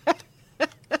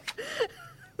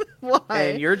 Why?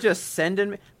 And you're just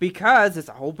sending me, because it's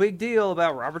a whole big deal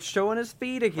about Robert showing his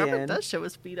feet again. Robert does show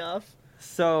his feet off.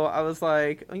 So I was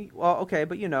like, well, okay,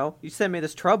 but you send me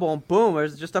this trouble, and boom,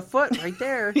 there's just a foot right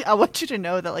there. I want you to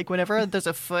know that, like, whenever there's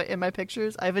a foot in my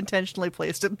pictures, I've intentionally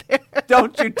placed it there.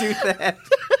 Don't you do that.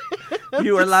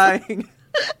 You are lying.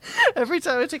 Every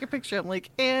time I take a picture, I'm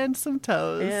like, and some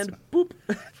toes. And boop.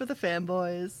 for the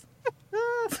fanboys.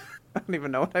 I don't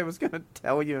even know what I was going to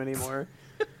tell you anymore.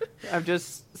 I'm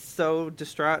just so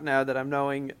distraught now that I'm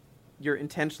knowing you're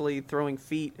intentionally throwing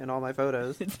feet in all my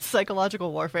photos. It's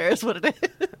psychological warfare is what it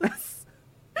is.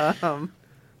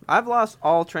 I've lost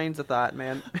all trains of thought,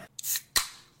 man.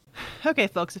 Okay,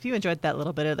 folks, if you enjoyed that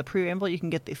little bit of the preamble, you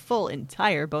can get the full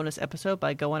entire bonus episode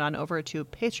by going on over to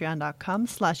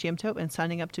patreon.com/Yimtope and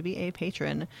signing up to be a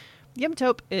patron.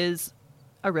 Yimtope is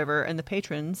a river, and the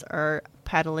patrons are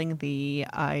paddling the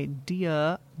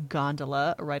idea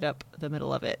gondola right up the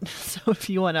middle of it. So if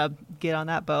you want to get on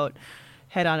that boat,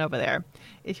 head on over there.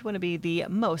 If you want to be the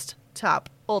most top,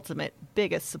 ultimate,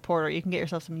 biggest supporter, you can get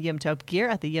yourself some Yimtope gear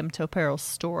at the Yimtope Apparel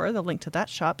store. The link to that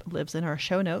shop lives in our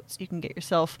show notes. You can get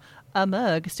yourself a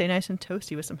mug, stay nice and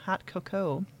toasty with some hot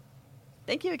cocoa.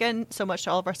 Thank you again so much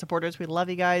to all of our supporters. We love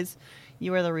you guys.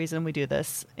 You are the reason we do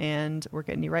this, and we're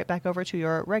getting you right back over to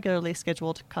your regularly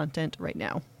scheduled content right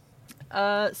now.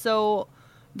 So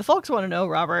the folks want to know,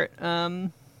 Robert,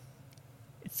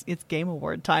 it's Game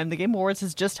Award time. The Game Awards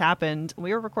has just happened.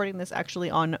 We were recording this actually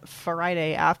on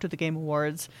Friday after the Game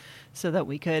Awards so that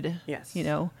we could, Yes.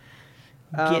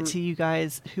 get to you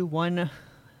guys who won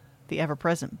the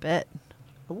ever-present bet.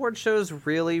 Award shows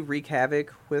really wreak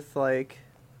havoc with, like,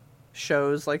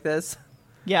 shows like this.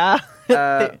 Yeah.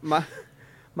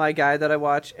 My guy that I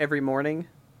watch every morning,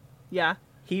 Yeah.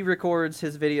 he records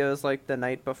his videos like the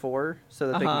night before so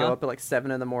that they can go Uh-huh. up at like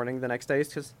 7 in the morning the next day.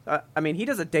 Because, he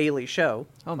does a daily show.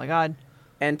 Oh, my God.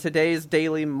 And today's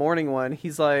daily morning one,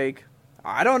 he's like,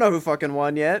 I don't know who fucking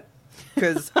won yet,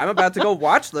 because I'm about to go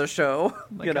watch the show. Oh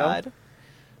my God.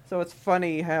 So it's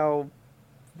funny how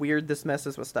weird this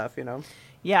messes with stuff,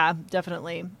 Yeah,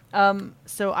 definitely.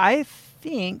 So I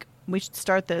think we should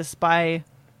start this by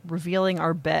revealing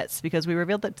our bets, because we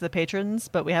revealed it to the patrons,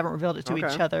 but we haven't revealed it to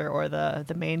each other or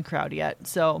the main crowd yet.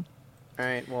 So, all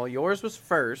right. Well, yours was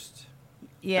first.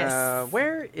 Yes.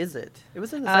 Where is it? It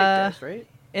was in the Zeitgeist, right?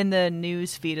 In the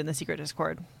news feed in the secret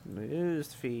Discord.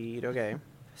 News feed. Okay.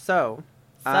 So,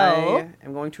 I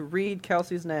am going to read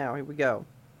Kelsey's now. Here we go.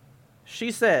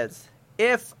 She says,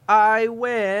 if I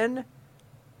win...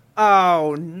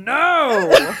 Oh,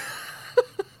 no!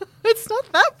 It's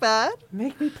not that bad.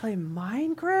 Make me play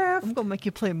Minecraft? I'm going to make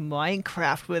you play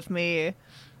Minecraft with me.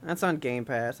 That's on Game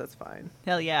Pass. That's fine.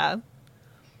 Hell yeah.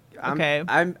 Okay.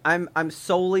 I'm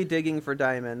solely digging for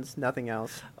diamonds, nothing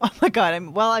else. Oh my God.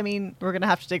 We're gonna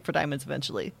have to dig for diamonds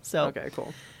eventually. So okay,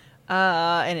 cool.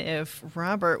 And if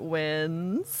Robert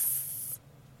wins,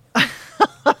 I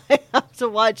have to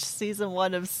watch season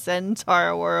 1 of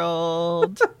Centaur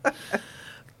World.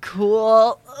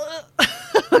 Cool.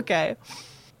 Okay.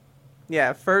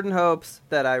 Yeah, Ferdin hopes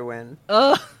that I win.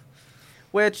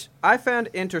 Which I found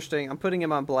interesting. I'm putting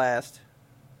him on blast.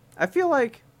 I feel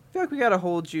like we gotta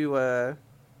hold you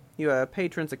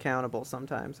patrons accountable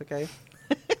sometimes, okay?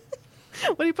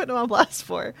 What are you putting him on blast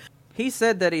for? He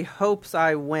said that he hopes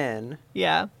I win.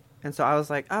 Yeah. And so I was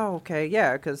like, oh, okay,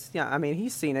 yeah, because,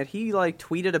 he's seen it. He,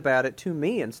 tweeted about it to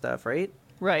me and stuff, right?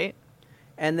 Right.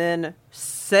 And then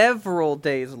several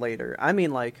days later,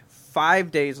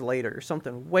 5 days later,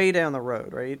 something way down the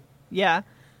road, right? Yeah.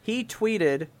 He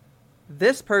tweeted,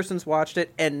 this person's watched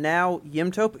it, and now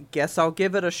Yimtope, guess I'll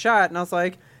give it a shot. And I was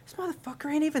like, this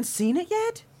motherfucker ain't even seen it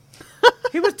yet?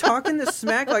 He was talking this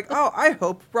smack like, oh, I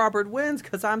hope Robert wins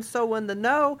because I'm so in the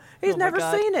know. He's never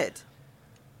seen it.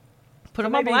 Put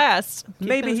him on blast.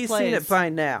 Maybe he's seen it by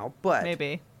now, but...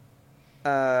 Maybe.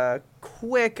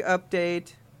 Quick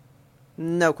update.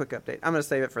 No quick update. I'm going to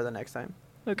save it for the next time.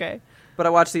 Okay. But I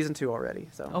watched season 2 already,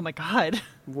 so... Oh my God.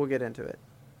 We'll get into it.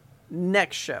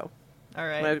 Next show. All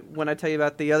right. When I tell you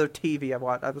about the other TV I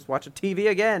watched, I was watching TV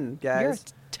again, guys. You're a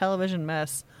television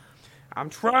mess. I'm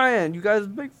trying. You guys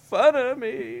make fun of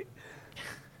me.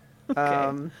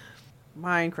 Okay.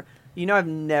 Minecraft. I've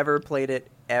never played it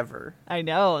ever. I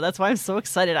know. That's why I'm so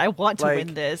excited. I want to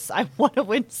win this. I want to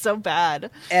win so bad.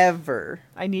 Ever.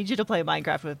 I need you to play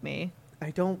Minecraft with me. I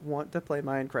don't want to play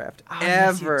Minecraft. Ever.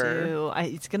 Yes, you do.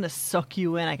 It's going to suck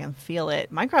you in. I can feel it.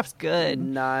 Minecraft's good.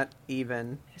 Not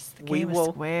even. It's the game of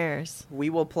squares. We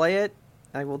will play it.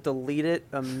 I will delete it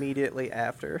immediately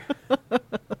after.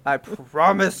 I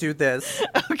promise you this.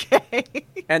 Okay.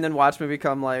 And then watch me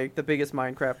become the biggest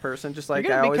Minecraft person, just like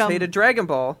I always hated Dragon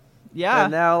Ball. Yeah.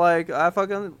 And now I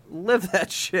fucking live that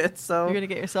shit. So you're gonna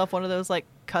get yourself one of those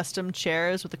custom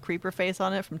chairs with a creeper face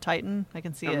on it from Titan. I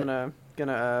can see it. I'm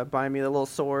gonna buy me the little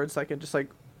sword so I can just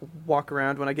walk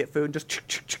around when I get food and just.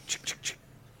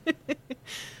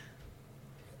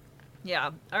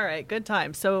 Yeah. All right. Good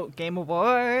time. So Game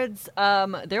Awards.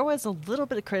 There was a little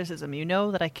bit of criticism.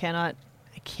 That I cannot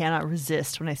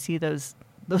resist when I see those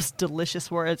delicious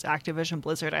words, Activision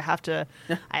Blizzard. I have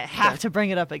to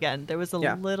bring it up again. There was a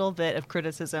little bit of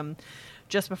criticism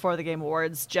just before the Game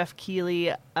Awards. Jeff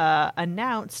Keighley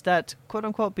announced that, quote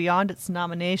unquote, beyond its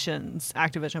nominations,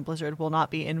 Activision Blizzard will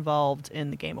not be involved in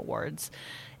the Game Awards.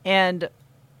 And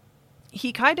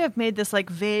he kind of made this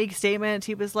vague statement.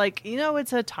 He was like,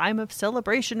 it's a time of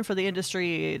celebration for the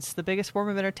industry. It's the biggest form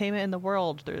of entertainment in the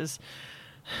world. There's,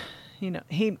 he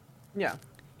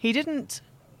didn't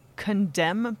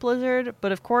condemn Blizzard,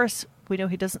 but of course we know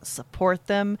he doesn't support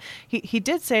them. He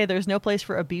did say there's no place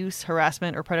for abuse,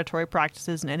 harassment, or predatory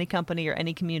practices in any company or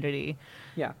any community.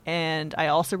 Yeah. And I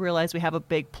also realize we have a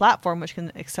big platform which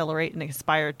can accelerate and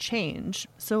inspire change.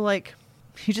 So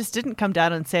he just didn't come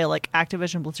down and say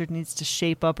Activision Blizzard needs to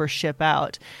shape up or ship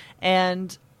out.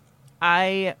 And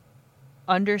I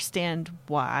understand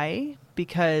why,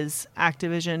 because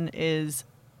Activision is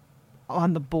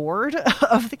on the board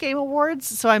of the Game Awards.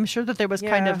 So I'm sure that there was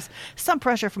kind of some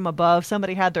pressure from above.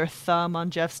 Somebody had their thumb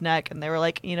on Jeff's neck and they were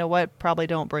like, you know what, probably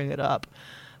don't bring it up.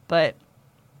 But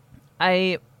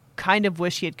I kind of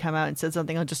wish he had come out and said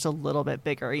something just a little bit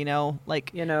bigger,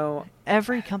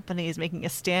 every company is making a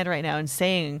stand right now and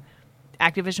saying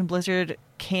Activision Blizzard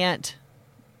can't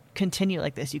continue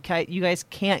like this. You guys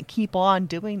can't keep on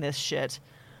doing this shit.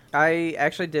 I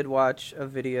actually did watch a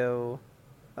video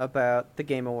about the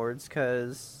Game Awards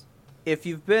because if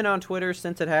you've been on Twitter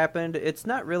since it happened, it's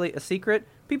not really a secret.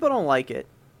 People don't like it.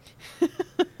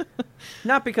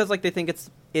 Not because they think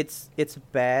it's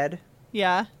bad.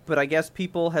 Yeah. But I guess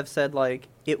people have said, like,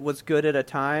 it was good at a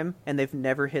time, and they've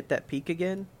never hit that peak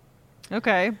again.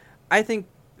 Okay. I think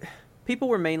people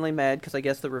were mainly mad because I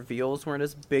guess the reveals weren't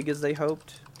as big as they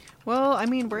hoped. Well, I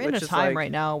mean, we're in a Which is time like,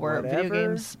 right now where video whatever.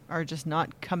 games are just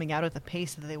not coming out at the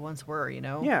pace that they once were, you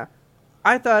know? Yeah.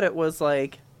 I thought it was,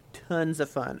 like, tons of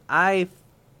fun. I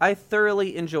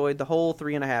thoroughly enjoyed the whole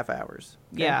 3.5 hours.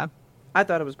 Okay? Yeah. I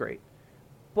thought it was great.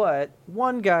 But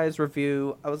one guy's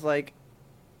review, I was like,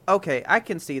 okay, I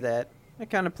can see that. It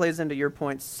kind of plays into your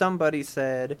point. Somebody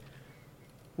said,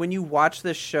 when you watch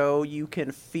this show, you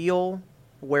can feel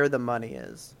where the money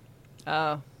is.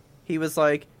 Oh. He was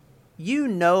like, you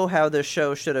know how this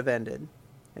show should have ended.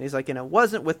 And he's like, and it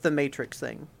wasn't with the Matrix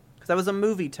thing. Because that was a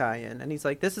movie tie-in. And he's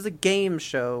like, this is a game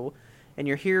show, and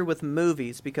you're here with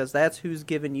movies because that's who's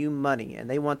giving you money. And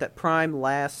they want that prime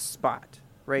last spot,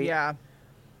 right? Yeah.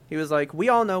 He was like, we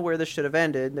all know where this should have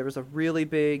ended. There was a really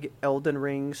big Elden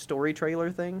Ring story trailer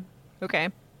thing. Okay.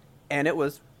 And it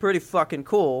was pretty fucking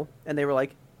cool. And they were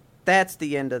like, that's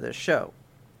the end of the show.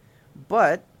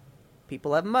 But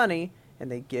people have money,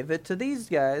 and they give it to these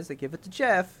guys. They give it to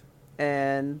Jeff,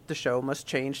 and the show must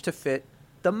change to fit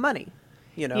the money,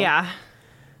 you know? Yeah.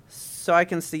 So I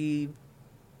can see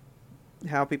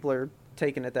how people are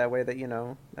taking it that way, that, you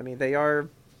know, I mean, they're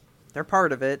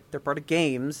part of it. They're part of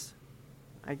games.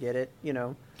 I get it, you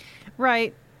know.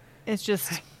 Right. It's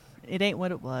just, it ain't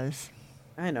what it was.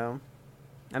 I know.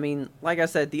 I mean, like I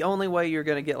said, the only way you're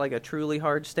going to get, like, a truly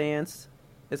hard stance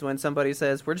is when somebody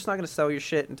says, we're just not going to sell your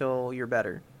shit until you're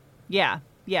better. Yeah.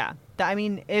 Yeah. I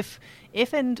mean, if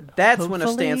and That's when a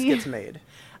stance gets made.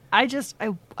 I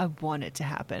want it to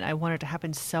happen. I want it to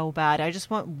happen so bad. I just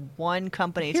want one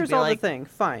company Here's to be all like... the thing.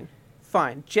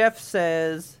 Fine. Jeff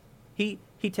says he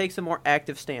takes a more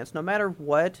active stance. No matter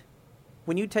what,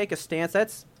 when you take a stance,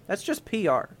 that's just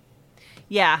PR.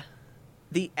 Yeah.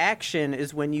 The action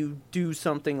is when you do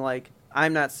something like,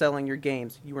 I'm not selling your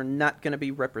games. You are not going to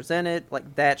be represented.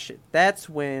 Like that shit. That's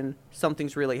when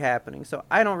something's really happening. So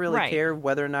I don't really care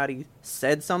whether or not he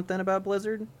said something about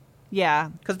Blizzard. Yeah.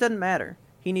 Because it doesn't matter.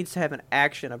 He needs to have an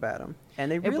action about him.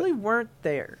 And they really weren't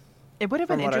there. It would have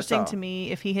been interesting to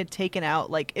me if he had taken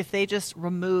out, like, if they just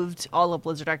removed all of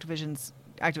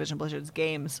Activision Blizzard's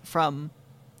games from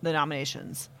the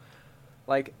nominations.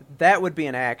 Like, that would be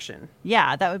an action.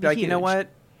 Yeah, that would be like, huge. you know what?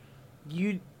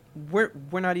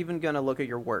 We're not even going to look at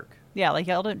your work. Yeah, like,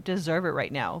 y'all don't deserve it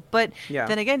right now. But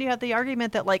then again, you have the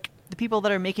argument that, like, the people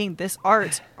that are making this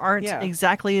art aren't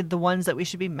exactly the ones that we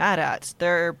should be mad at.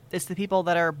 It's the people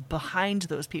that are behind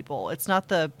those people. It's not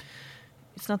the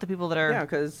people that are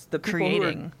because the people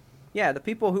creating. The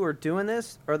people who are doing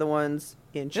this are the ones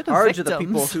in charge of the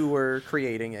people who were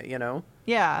creating it, you know?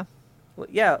 Yeah. Well,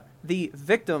 yeah, the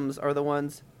victims are the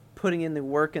ones putting in the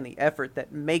work and the effort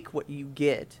that make what you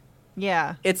get.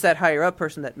 Yeah. It's that higher up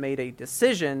person that made a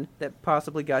decision that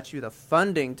possibly got you the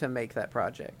funding to make that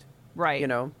project. Right. You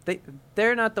know,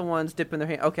 they're not the ones dipping their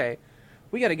hand. Okay,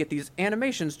 we got to get these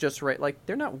animations just right. Like,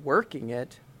 they're not working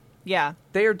it. Yeah.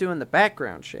 They are doing the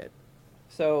background shit.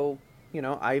 So, you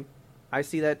know, I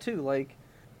see that too. Like,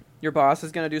 your boss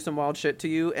is going to do some wild shit to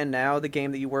you, and now the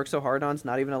game that you work so hard on is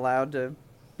not even allowed to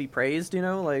be praised, you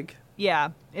know? Like,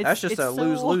 yeah. That's just a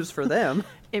lose-lose for them.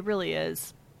 It really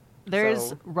is.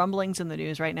 There's rumblings in the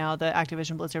news right now that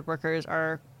Activision Blizzard workers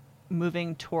are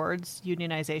moving towards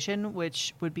unionization,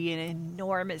 which would be an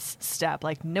enormous step.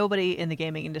 Like, nobody in the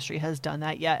gaming industry has done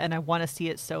that yet, and I want to see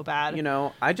it so bad. You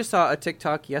know, I just saw a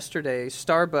TikTok yesterday.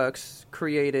 Starbucks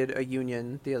created a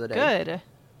union the other day. Good.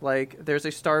 Like, there's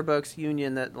a Starbucks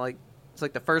union that, like, it's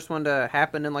like the first one to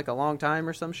happen in, like, a long time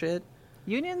or some shit.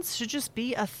 Unions should just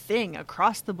be a thing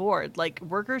across the board. Like,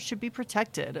 workers should be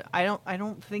protected. I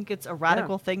don't think it's a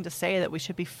radical thing to say that we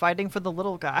should be fighting for the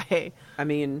little guy. I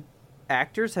mean,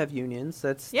 actors have unions.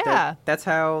 That's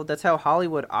how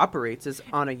Hollywood operates, is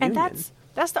on a union. And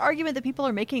that's the argument that people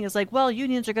are making, is like, well,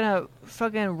 unions are gonna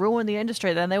fucking ruin the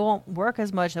industry. Then they won't work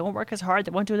as much. They won't work as hard.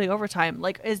 They won't do the overtime.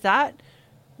 Like, is that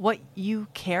what you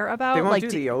care about? They won't like, do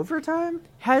the overtime?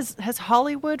 Has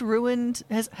Hollywood ruined?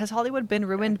 Has Hollywood been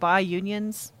ruined by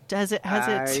unions? I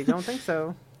don't think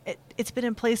so. It's been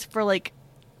in place for like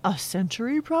a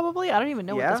century, probably. I don't even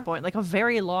know at this point. Like, a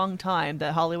very long time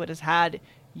that Hollywood has had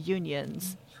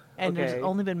unions, and it's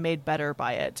only been made better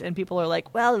by it. And people are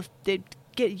like, well, if they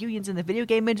get unions in the video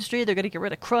game industry, they're going to get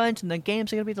rid of crunch, and the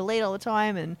games are going to be delayed all the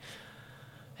time. And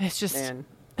it's just, man,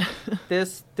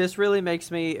 this really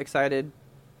makes me excited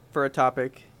for a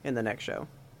topic in the next show.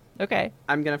 Okay.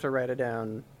 I'm gonna have to write it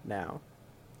down now.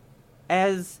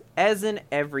 As in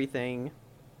everything,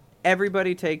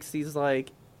 everybody takes these,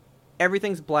 like,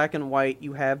 everything's black and white.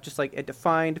 You have just like a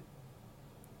defined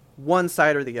one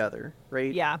side or the other,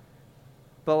 right? Yeah.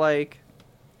 But like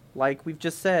we've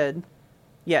just said,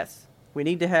 yes, we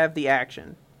need to have the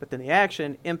action, but then the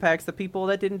action impacts the people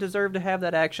that didn't deserve to have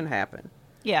that action happen.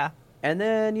 Yeah. And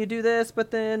then you do this, but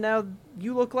then now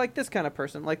you look like this kind of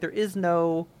person. Like, there is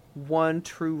no one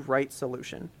true right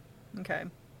solution. Okay.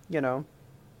 You know?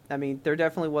 I mean, there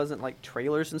definitely wasn't, like,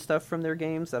 trailers and stuff from their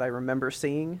games that I remember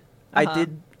seeing. Uh-huh.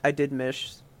 I did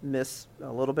miss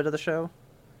a little bit of the show.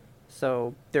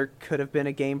 So there could have been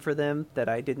a game for them that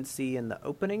I didn't see in the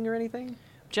opening or anything.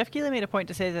 Jeff Keighley made a point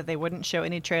to say that they wouldn't show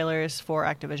any trailers for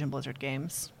Activision Blizzard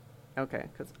games. Okay,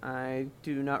 because I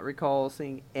do not recall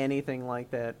seeing anything like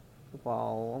that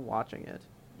while watching it.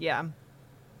 Yeah.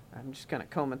 I'm just kind of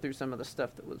combing through some of the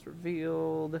stuff that was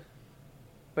revealed.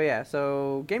 But yeah,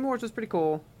 so Game Awards was pretty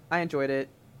cool. I enjoyed it.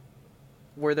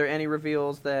 Were there any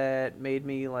reveals that made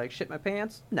me, like, shit my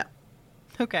pants? No.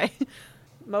 Okay.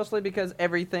 Mostly because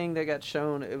everything that got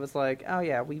shown, it was like, oh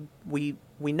yeah, we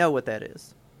know what that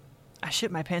is. I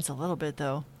shit my pants a little bit,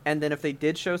 though. And then if they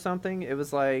did show something, it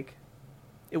was like,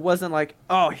 it wasn't like,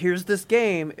 oh, here's this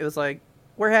game. It was like,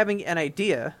 we're having an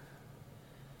idea.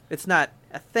 It's not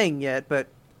a thing yet, but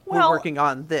we're working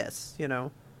on this, you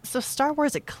know? So Star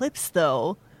Wars Eclipse,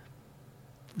 though,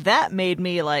 that made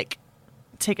me, like,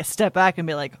 take a step back and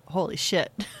be like, holy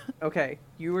shit. Okay,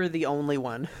 you were the only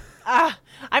one.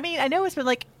 I mean, I know it's been,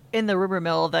 like, in the rumor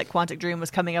mill that Quantic Dream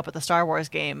was coming up with a Star Wars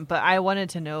game, but I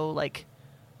wanted to know, like,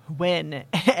 when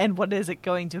and what is it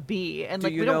going to be? And Do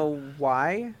like, you know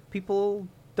why people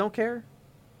don't care?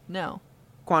 No.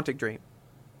 Quantic Dream.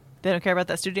 They don't care about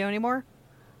that studio anymore?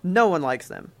 No one likes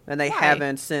them, and they Why?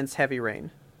 haven't since Heavy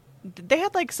Rain. They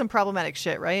had, like, some problematic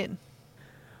shit, right?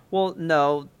 Well,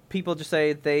 no. People just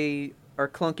say they are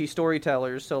clunky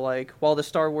storytellers, so, like, while the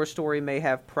Star Wars story may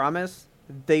have promise,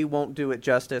 they won't do it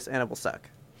justice, and it will suck.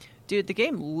 Dude, the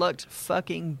game looked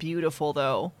fucking beautiful,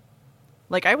 though.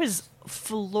 Like, I was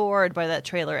floored by that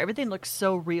trailer. Everything looks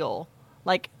so real.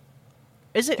 Like,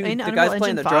 is it Dude, in the Unreal guys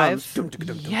playing Engine the 5? drums. Dum, dum,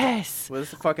 dum, dum. Yes. It was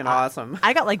fucking awesome.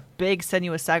 I got, like, big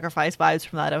Senua's Sacrifice vibes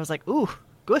from that. I was like, ooh,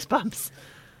 goosebumps.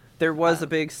 There was a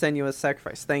big Senua's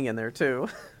Sacrifice thing in there, too,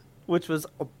 which was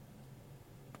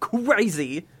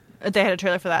crazy. They had a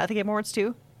trailer for that at the Game Awards,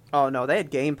 too? Oh, no, they had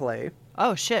gameplay,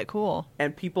 Oh, shit, cool.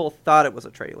 and people thought it was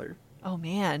a trailer Oh,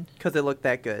 man. because it looked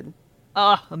that good.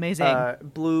 Oh, amazing.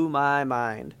 Blew my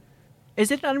mind.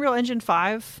 Is it an Unreal Engine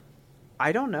 5?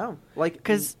 I don't know. Like,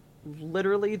 'Cause-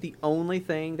 literally the only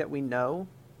thing that we know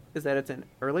is that it's in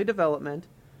early development.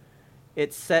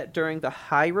 It's set during the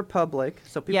High Republic,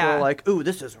 so people Yeah. are like, ooh,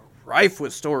 this is rife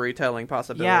with storytelling Yeah.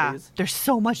 possibilities. There's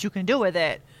so much you can do with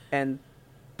it. And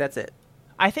that's it.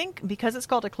 I think because it's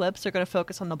called Eclipse, they're going to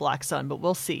focus on the Black Sun, but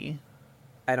we'll see.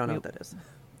 I don't know what that is.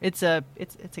 It's a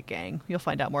gang. You'll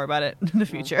find out more about it in the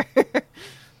future.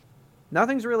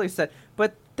 Nothing's really set.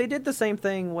 But they did the same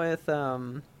thing with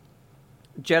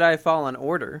Jedi Fallen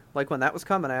Order. Like, when that was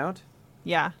coming out,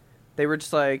 Yeah. they were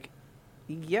just like,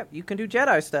 yep, you can do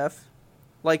Jedi stuff.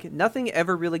 Like, nothing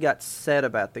ever really got said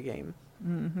about the game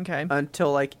Okay.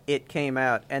 until, like, it came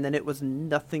out. And then it was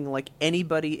nothing like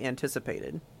anybody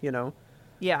anticipated, you know?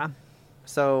 Yeah.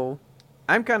 So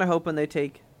I'm kind of hoping they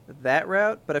take that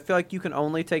route, but I feel like you can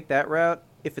only take that route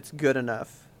if it's good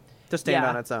enough to stand Yeah.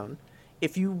 on its own.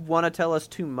 If you want to tell us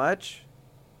too much,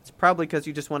 it's probably because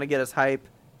you just want to get us hype,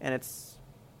 and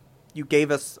you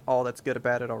gave us all that's good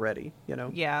about it already, you know?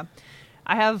 Yeah.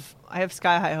 I have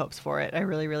sky high hopes for it. I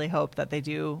really, really hope that they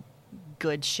do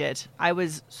good shit. I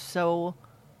was so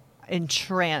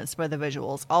entranced by the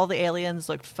visuals. All the aliens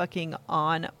looked fucking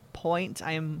on point.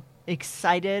 I am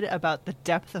excited about the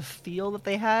depth of field that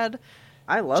they had.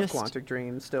 I love Just- Quantic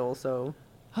Dream still, so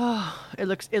It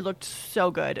looked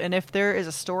so good. And if there is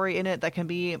a story in it that can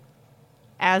be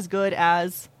as good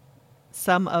as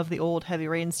some of the old Heavy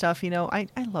Rain stuff, you know, I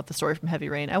love the story from Heavy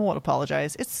Rain. I won't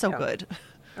apologize. It's so Yeah. good.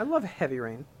 I love Heavy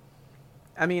Rain.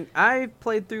 I mean, I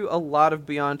played through a lot of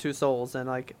Beyond Two Souls, and,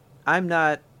 like, I'm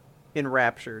not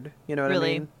enraptured. You know what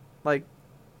Really? I mean?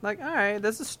 Like, all right,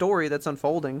 there's a story that's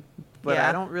unfolding, but Yeah.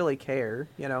 I don't really care,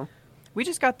 you know? We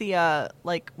just got the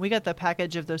we got the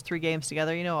package of those 3 games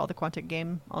together, you know, all the Quantic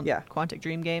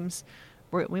Dream games.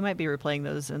 We might be replaying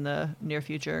those in the near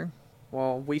future.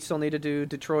 Well, we still need to do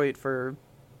Detroit for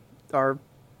our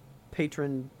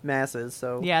patron masses,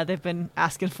 so Yeah, they've been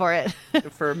asking for it.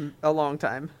 for a long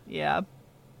time. Yeah.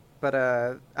 But,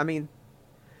 I mean,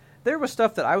 there was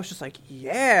stuff that I was just like,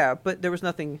 yeah, but there was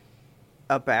nothing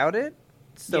about it.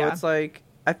 So Yeah. it's like,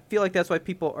 I feel like that's why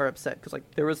people are upset. Because, like,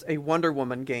 there was a Wonder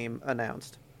Woman game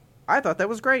announced. I thought that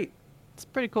was great. It's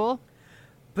pretty cool.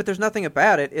 But there's nothing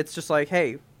about it. It's just like,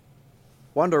 hey,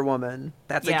 Wonder Woman.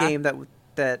 That's Yeah. a game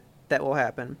that that will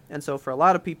happen. And so for a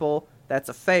lot of people, that's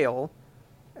a fail.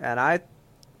 And I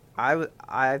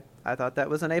thought that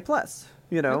was an A+,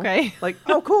 you know? Okay. Like,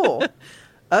 oh, cool.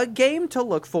 A game to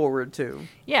look forward to.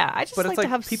 Yeah, I just But like it's to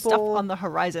have people, stuff on the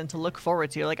horizon to look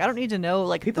forward to. Like, I don't need to know,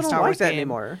 like, people the don't Star like Wars that game.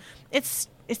 anymore. It's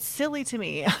silly to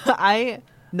me.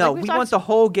 No, like we want the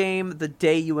whole game the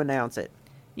day you announce it.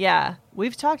 Yeah,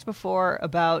 we've talked before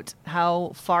about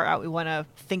how far out we want to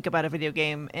think about a video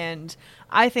game, and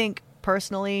I think,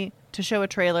 personally, to show a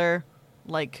trailer,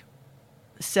 like,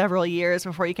 several years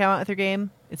before you come out with your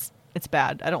game, it's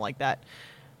bad. I don't like that.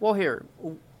 Well, here,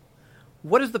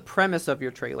 what is the premise of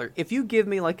your trailer? If you give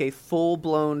me, like, a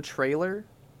full-blown trailer,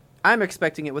 I'm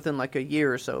expecting it within, like, a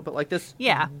year or so. But, like, this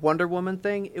Wonder Woman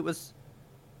thing, it was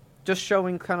just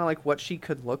showing kind of, like, what she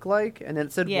could look like. And then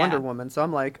it said Wonder Woman. So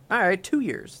I'm like, all right, 2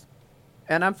 years.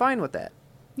 And I'm fine with that.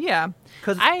 Yeah.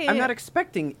 Because I'm not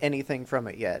expecting anything from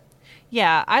it yet.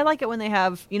 Yeah, I like it when they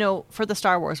have, you know, for the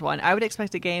Star Wars one, I would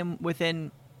expect a game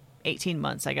within 18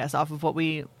 months, I guess, off of what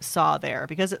we saw there.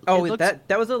 Because it looks...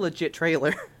 that was a legit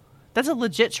trailer. That's a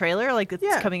legit trailer? Like,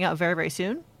 it's coming out very, very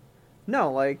soon?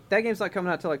 No, like, that game's not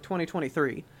coming out till, like,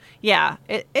 2023. Yeah,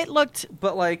 it looked...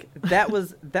 But, like, that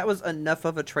was enough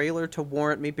of a trailer to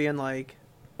warrant me being like,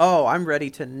 oh, I'm ready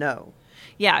to know.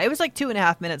 Yeah, it was, like,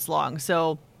 2.5 minutes long,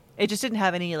 so it just didn't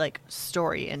have any, like,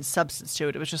 story and substance to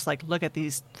it. It was just like, look at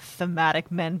these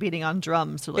thematic men beating on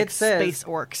drums to, like, space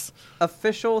orcs.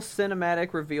 Official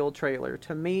cinematic reveal trailer.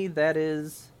 To me,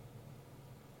 that's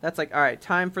like, all right,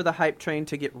 time for the hype train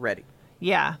to get ready.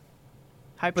 Yeah.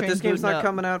 But this game's not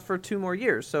coming out for 2 more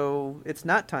years, so it's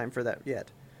not time for that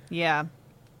yet. Yeah.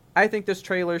 I think this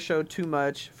trailer showed too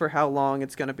much for how long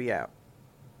it's going to be out.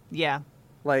 Yeah.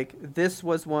 Like, this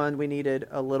was one we needed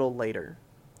a little later.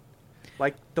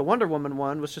 Like, the Wonder Woman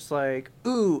one was just like,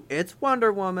 ooh, it's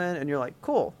Wonder Woman, and you're like,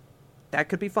 cool. That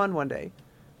could be fun one day.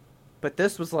 But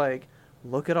this was like,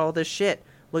 look at all this shit.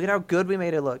 Look at how good we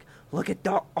made it look. Look at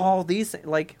all these things.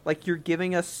 Like you're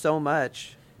giving us so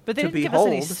much. But they to didn't give us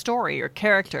any story or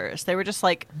characters. They were just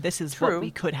like, this is what we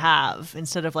could have.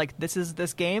 Instead of like, this is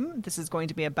this game. This is going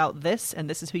to be about this. And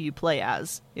this is who you play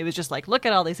as. It was just like, look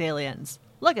at all these aliens.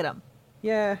 Look at them.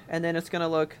 Yeah. And then it's going to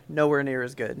look nowhere near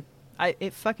as good.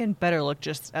 It fucking better look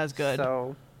just as good.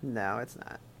 So, no, it's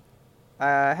not.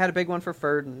 I had a big one for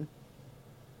Ferdin.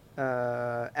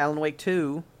 Alan Wake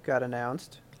 2 got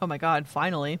announced. Oh my god,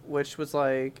 finally. Which was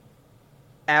like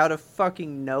out of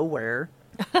fucking nowhere.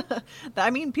 I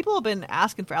mean, people have been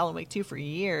asking for Alan Wake 2 for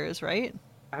years, right?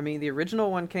 I mean, the original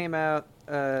one came out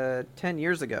 10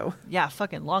 years ago. Yeah,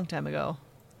 fucking long time ago.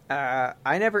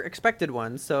 I never expected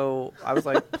one, so I was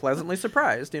like pleasantly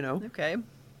surprised, you know. Okay.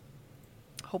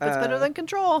 Hope it's better than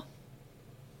Control.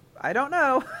 I don't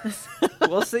know.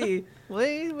 We'll see.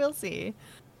 We'll see.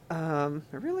 There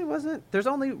really wasn't. There's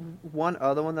only one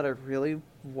other one that I really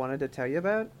wanted to tell you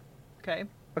about. Okay.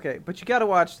 Okay, but you gotta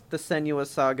watch the Senua's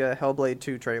Saga Hellblade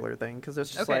 2 trailer thing, because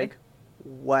it's just like,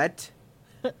 what?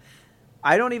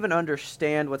 I don't even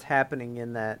understand what's happening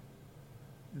in that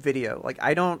video. Like,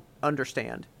 I don't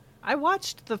understand. I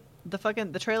watched the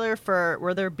trailer for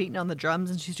where they're beating on the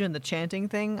drums and she's doing the chanting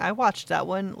thing. I watched that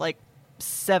one like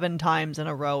 7 times in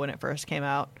a row when it first came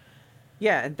out.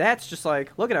 Yeah, and that's just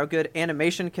like, look at how good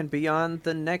animation can be on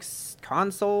the next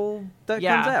console that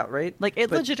comes out, right? Like, it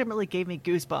legitimately gave me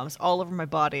goosebumps all over my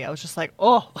body. I was just like,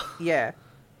 oh. Yeah.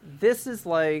 This is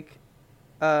like,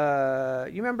 you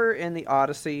remember in the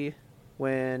Odyssey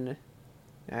when,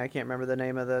 I can't remember the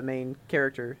name of the main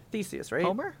character, Theseus, right?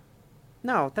 Homer?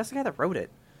 No, that's the guy that wrote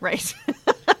it. Right.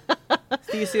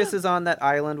 Theseus is on that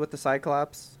island with the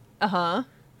Cyclops. Uh-huh.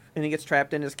 And he gets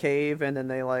trapped in his cave, and then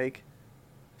they, like,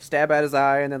 stab at his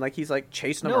eye, and then like he's like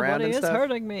chasing him around and stuff. Nobody is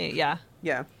hurting me. Yeah.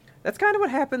 Yeah. That's kind of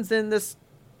what happens in this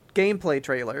gameplay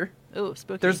trailer. Ooh,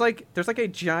 spooky. There's like a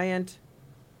giant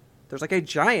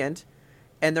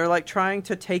and they're like trying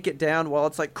to take it down while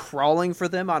it's like crawling for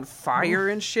them on fire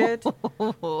and shit.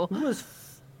 It was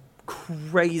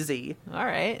crazy. All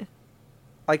right.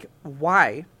 Like,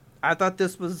 why? I thought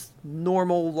this was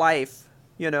normal life,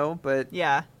 you know, but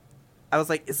yeah. I was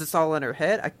like, is this all in her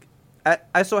head?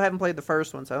 I still haven't played the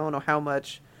first one, so I don't know how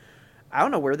much. I don't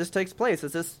know where this takes place.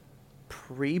 Is this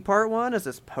pre-part 1? Is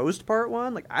this post-part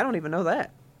 1? Like, I don't even know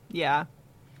that. Yeah.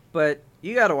 But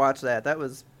you got to watch that. That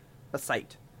was a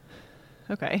sight.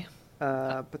 Okay.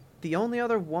 But the only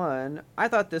other one, I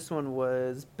thought this one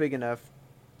was big enough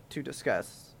to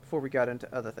discuss before we got into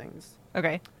other things.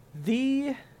 Okay.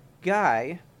 The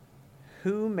guy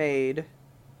who made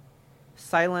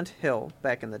Silent Hill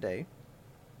back in the day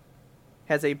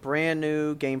has a brand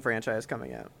new game franchise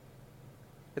coming out.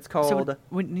 It's called... So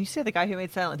when you say the guy who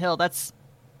made Silent Hill, that's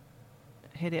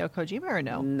Hideo Kojima or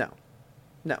no? No.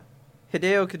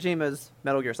 Hideo Kojima's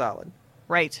Metal Gear Solid.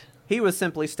 Right. He was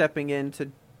simply stepping in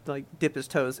to like dip his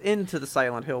toes into the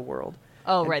Silent Hill world.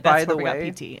 Oh, and right. by That's the where we way,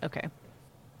 got PT. Okay.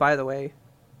 By the way,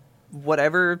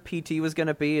 whatever PT was going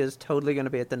to be is totally going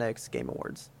to be at the next Game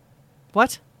Awards.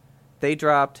 What? They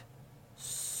dropped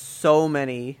so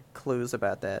many clues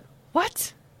about that.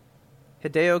 What?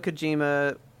 Hideo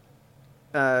Kojima,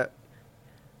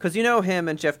 because you know him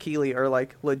and Jeff Keighley are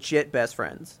like legit best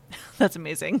friends. That's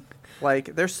amazing.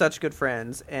 Like, they're such good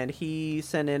friends, and he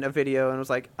sent in a video and was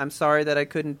like, I'm sorry that I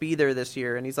couldn't be there this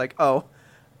year. And he's like, oh,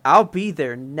 I'll be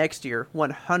there next year,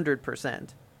 100%.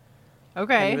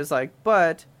 Okay. And he was like,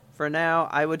 but for now,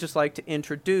 I would just like to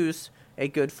introduce a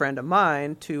good friend of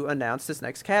mine to announce this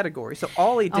next category. So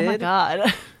all he did, oh my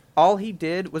God. all he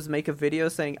did was make a video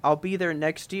saying, I'll be there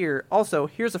next year. Also,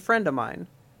 here's a friend of mine.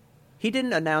 He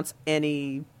didn't announce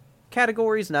any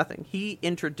categories, nothing. He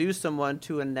introduced someone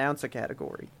to announce a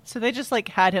category. So they just like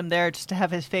had him there just to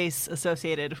have his face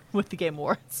associated with the Game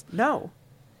Awards. No.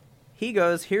 He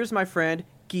goes, here's my friend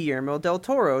Guillermo del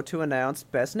Toro to announce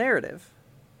best narrative.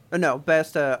 No,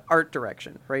 best art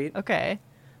direction, right? Okay.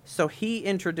 So he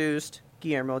introduced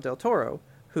Guillermo del Toro,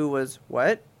 who was,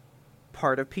 what?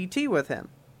 Part of PT with him.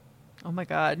 Oh my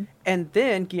God. And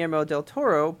then Guillermo del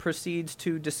Toro proceeds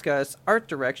to discuss art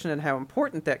direction and how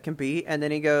important that can be. And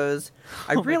then he goes,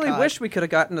 I really wish we could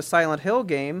have gotten a Silent Hill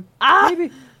game.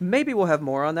 Maybe we'll have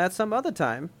more on that some other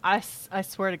time. I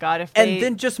swear to God, if they... And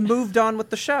then just moved on with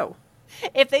the show.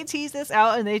 If they tease this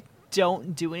out and they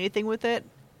don't do anything with it,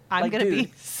 I'm Like, going to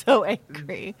be so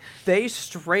angry. They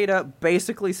straight up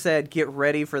basically said, get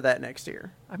ready for that next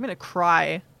year. I'm going to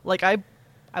cry. Like, I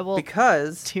will...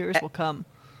 Because... Tears will come.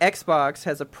 Xbox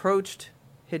has approached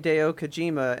Hideo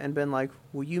Kojima and been like,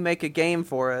 will you make a game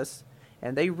for us?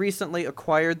 And they recently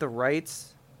acquired the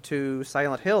rights to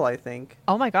Silent Hill, I think.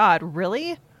 Oh my God,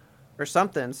 really? Or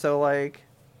something. So, like,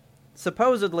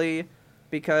 supposedly,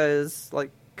 because, like,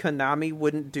 Konami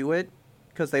wouldn't do it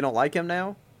because they don't like him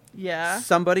now. Yeah.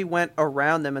 Somebody went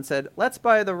around them and said, let's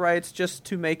buy the rights just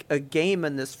to make a game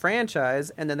in this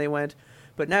franchise. And then they went,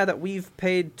 but now that we've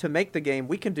paid to make the game,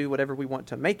 we can do whatever we want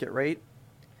to make it, right?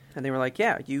 And they were like,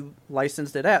 yeah, you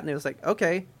licensed it out. And it was like,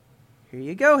 okay, here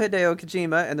you go, Hideo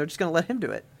Kojima. And they're just going to let him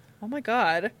do it. Oh my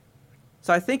God.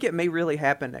 So I think it may really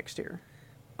happen next year.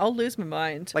 I'll lose my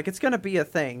mind. Like, it's going to be a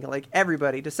thing. Like,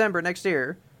 everybody, December next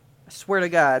year, I swear to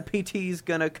God, PT's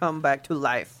going to come back to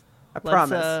life. I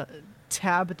promise. Let's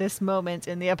tab this moment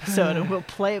in the episode and we'll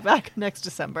play it back next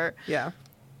December. Yeah.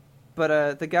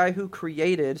 But the guy who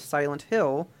created Silent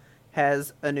Hill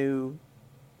has a new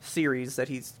series that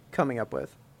he's coming up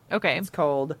with. Okay. It's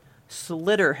called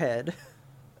Slitterhead.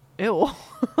 Ew.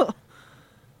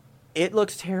 It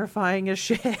looks terrifying as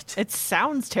shit. It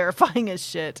sounds terrifying as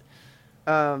shit.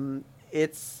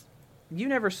 It's... You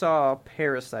never saw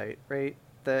Parasite, right?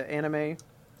 The anime?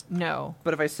 No.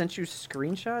 But if I sent you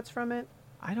screenshots from it...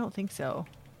 I don't think so.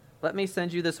 Let me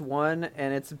send you this one,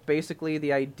 and it's basically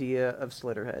the idea of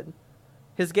Slitterhead.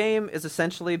 His game is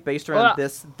essentially based around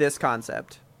this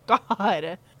concept.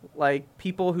 God. Like,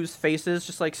 people whose faces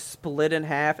just, like, split in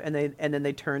half, and then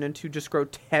they turn into just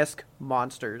grotesque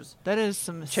monsters. That is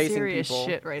some chasing serious people.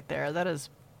 shit right there. That is...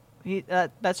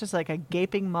 that's just like a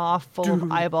gaping maw full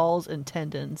of eyeballs and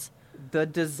tendons. The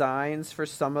designs for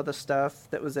some of the stuff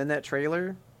that was in that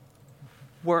trailer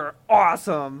were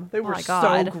awesome. They were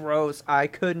so gross. I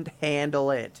couldn't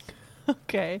handle it.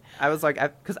 Okay. I was like,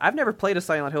 because I've never played a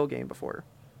Silent Hill game before.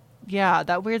 Yeah,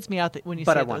 that weirds me out when you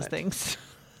say those things.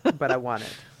 But I want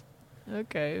it.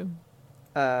 Okay.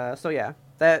 So yeah,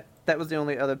 that was the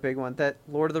only other big one. That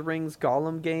Lord of the Rings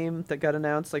Gollum game that got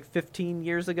announced like 15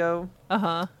 years ago.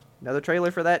 Uh-huh. Another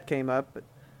trailer for that came up, but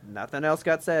nothing else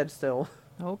got said still.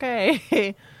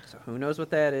 Okay. So who knows what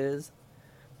that is.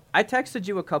 I texted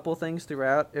you a couple things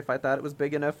throughout if I thought it was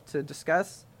big enough to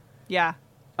discuss. Yeah.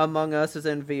 Among Us is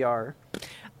in VR.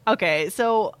 Okay,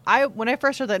 so when I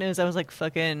first heard that news, I was like,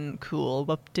 fucking cool,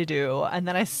 what to do? And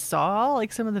then I saw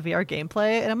like some of the VR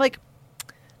gameplay, and I'm like,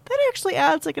 that actually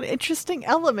adds like an interesting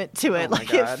element to it. Oh my like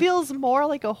God. It feels more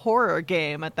like a horror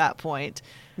game at that point.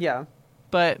 Yeah.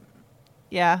 But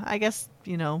yeah, I guess,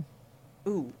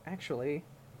 Ooh, actually,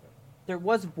 there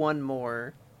was one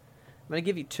more. I'm going to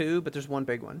give you two, but there's one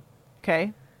big one. Okay.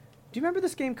 Do you remember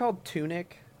this game called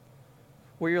Tunic?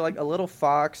 Where you're like a little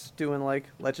fox doing like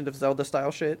Legend of Zelda style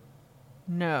shit?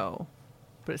 No.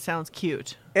 But it sounds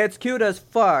cute. It's cute as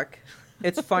fuck.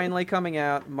 It's finally coming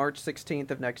out March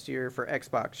 16th of next year for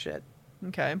Xbox shit.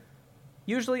 Okay.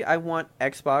 Usually I want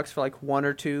Xbox for like one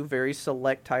or two very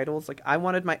select titles. Like I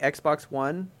wanted my Xbox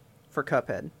One for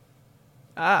Cuphead.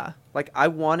 Ah. Like I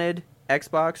wanted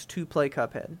Xbox to play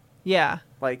Cuphead. Yeah.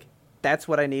 Like, that's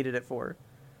what I needed it for.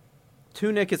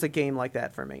 Tunic is a game like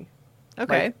that for me.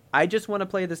 Okay. Like, I just want to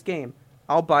play this game.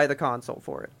 I'll buy the console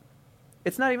for it.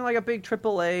 It's not even like a big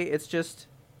AAA. It's just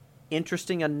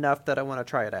interesting enough that I want to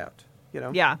try it out. You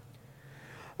know? Yeah.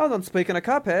 Oh, then speaking of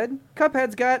Cuphead,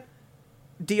 Cuphead's got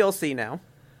DLC now.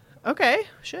 Okay.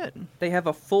 Shit. They have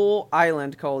a full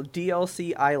island called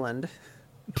DLC Island.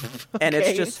 And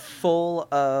it's just full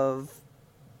of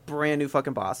brand new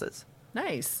fucking bosses.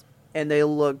 Nice. And they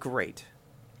look great.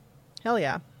 Hell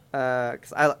yeah.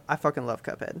 Because I fucking love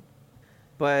Cuphead.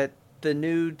 But the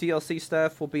new DLC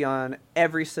stuff will be on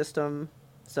every system.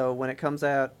 So when it comes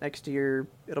out next year,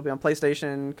 it'll be on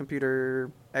PlayStation,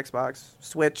 computer, Xbox,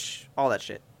 Switch, all that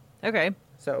shit. Okay.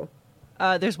 So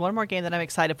there's one more game that I'm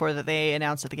excited for that they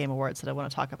announced at the Game Awards that I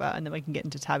want to talk about, and then we can get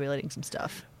into tabulating some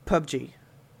stuff. PUBG.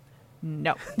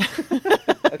 No.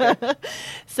 Okay.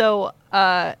 So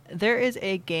there is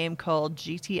a game called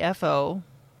GTFO.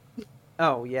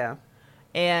 Oh, yeah.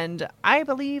 And I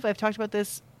believe I've talked about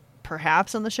this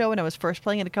perhaps on the show when I was first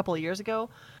playing it a couple of years ago.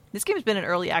 This game has been in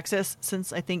early access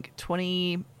since, I think,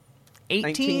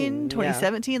 2018,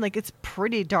 2017. Yeah. Like, it's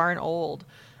pretty darn old.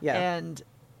 Yeah. And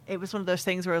it was one of those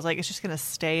things where I was like, it's just going to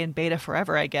stay in beta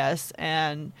forever, I guess.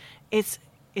 And it's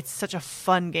such a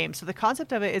fun game. So the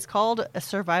concept of it is called a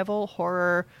survival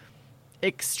horror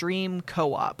extreme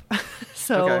co-op.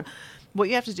 So okay. What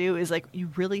you have to do is, like,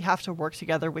 you really have to work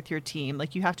together with your team.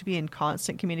 Like, you have to be in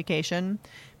constant communication,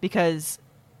 because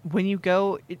when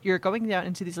you're going down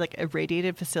into these, like,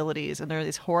 irradiated facilities, and there are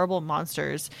these horrible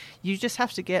monsters. You just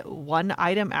have to get one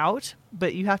item out,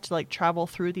 but you have to, like, travel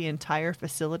through the entire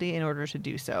facility in order to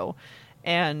do so.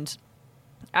 And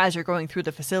as you're going through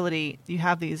the facility, you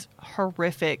have these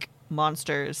horrific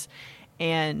monsters.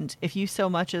 And if you so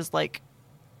much as, like,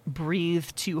 breathe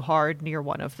too hard near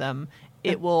one of them,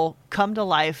 it will come to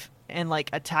life and, like,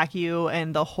 attack you,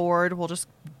 and the horde will just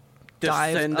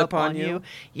dive up on you.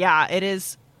 Yeah, it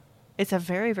is. It's a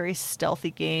very, very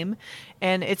stealthy game,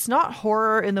 and it's not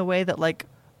horror in the way that, like,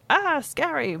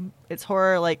 scary. It's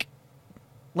horror like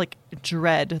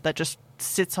dread that just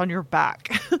sits on your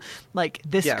back. Like,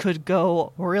 this could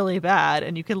go really bad,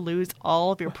 and you could lose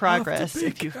all of your progress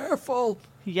if you careful.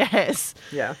 Yes.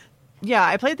 Yeah. Yeah,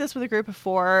 I played this with a group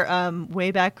before,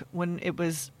 way back when it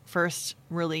was first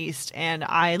released, and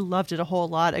I loved it a whole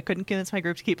lot. I couldn't convince my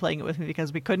group to keep playing it with me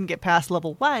because we couldn't get past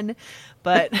level 1,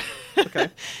 but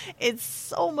it's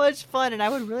so much fun, and I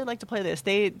would really like to play this.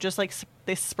 They just, like,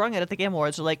 they sprung it at the Game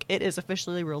Awards. They're like, it is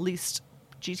officially released.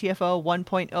 GTFO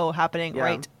 1.0 happening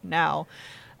right now.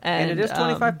 And it is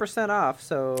 25% off,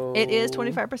 so... It is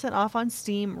 25% off on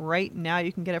Steam right now.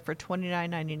 You can get it for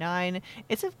 $29.99.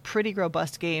 It's a pretty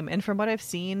robust game, and from what I've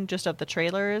seen just of the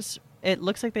trailers, it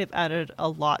looks like they've added a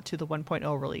lot to the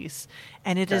 1.0 release.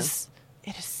 And it is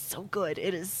so good.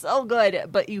 It is so good,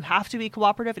 but you have to be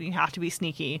cooperative and you have to be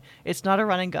sneaky. It's not a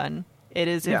run and gun. It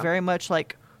is a very much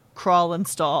like crawl and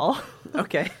stall.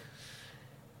 Okay.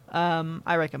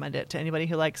 I recommend it to anybody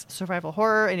who likes survival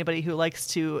horror, anybody who likes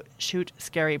to shoot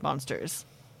scary monsters.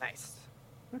 Nice.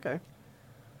 Okay.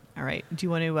 All right. Do you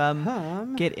want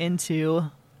to get into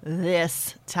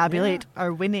this? Tabulate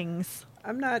our winnings.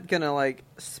 I'm not going to, like,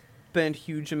 spend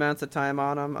huge amounts of time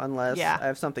on them unless I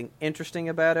have something interesting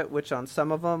about it, which on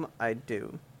some of them I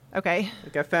do. Okay.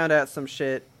 Like, I found out some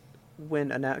shit when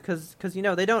because you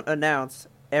know, they don't announce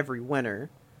every winner.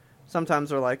 Sometimes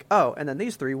they're like, oh, and then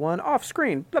these 3 won off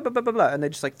screen, blah, blah, blah, blah, blah, and they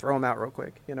just, like, throw them out real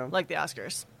quick, you know? Like the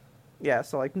Oscars. Yeah,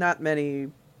 so, like, not many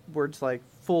words, like,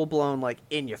 full-blown, like,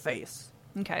 in your face.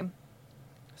 Okay.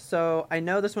 So, I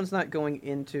know this one's not going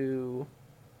into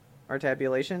our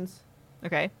tabulations.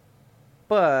 Okay.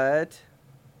 But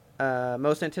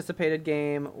most anticipated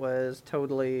game was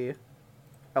totally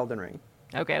Elden Ring.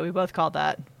 Okay, we both called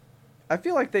that. I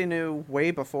feel like they knew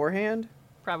way beforehand.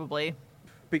 Probably.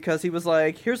 Because he was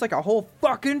like, here's like a whole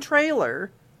fucking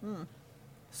trailer.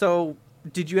 So,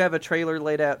 did you have a trailer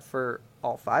laid out for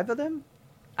all 5 of them?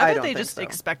 I bet they just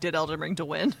expected Elden Ring to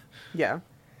win. Yeah.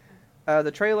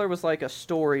 The trailer was like a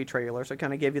story trailer, so it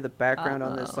kind of gave you the background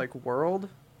on this, like, world.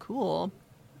 Cool.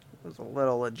 It was a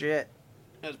little legit.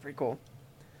 It was pretty cool.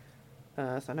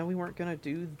 So I know we weren't going to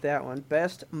do that one.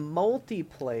 Best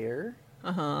multiplayer.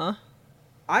 Uh-huh.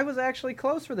 I was actually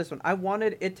close for this one. I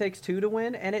wanted It Takes Two to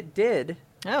win, and it did.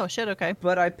 Oh, shit, okay.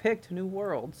 But I picked New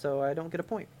World, so I don't get a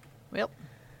point. Yep.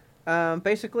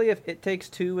 Basically, if It Takes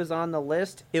Two is on the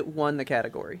list, it won the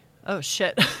category. Oh,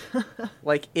 shit.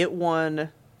 Like, it won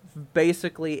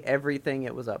basically everything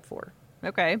it was up for.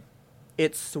 Okay.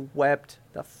 It swept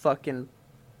the fucking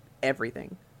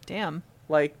everything. Damn.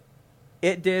 Like,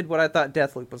 it did what I thought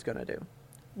Deathloop was going to do.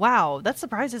 Wow, that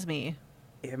surprises me.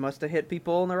 It must have hit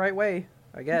people in the right way,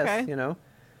 I guess, Okay. you know.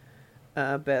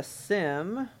 Best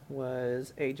sim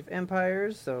was Age of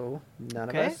Empires, so none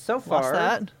of us. So lost far,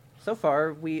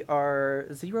 that. we are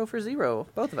 0 for 0,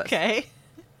 both of us. Okay.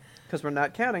 Because we're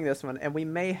not counting this one, and we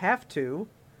may have to,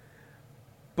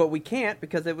 but we can't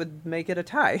because it would make it a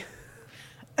tie.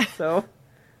 So,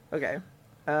 okay.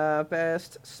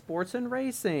 Best sports and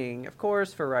racing, of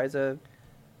course, Forza.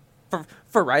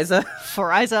 Forza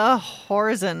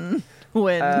Horizon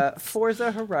wins.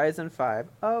 Forza Horizon 5.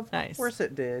 Of Nice. course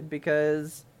it did,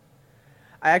 because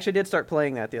I actually did start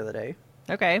playing that the other day.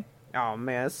 Okay. Oh,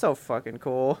 man, it's so fucking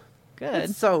cool. Good.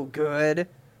 It's so good.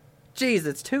 Jeez,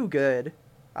 it's too good.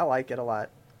 I like it a lot.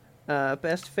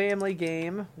 Best family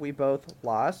game, we both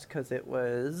lost, because it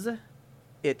was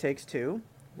It Takes Two,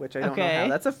 which I don't know how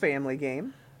that's a family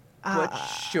game. But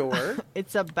sure.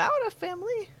 It's about a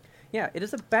family? Yeah, it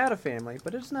is about a family,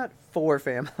 but it's not for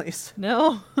families.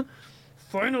 No.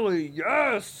 Finally,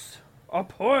 yes! A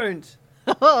point!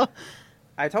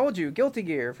 I told you, Guilty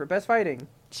Gear for best fighting.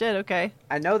 Shit, okay.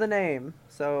 I know the name,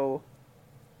 so...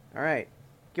 Alright.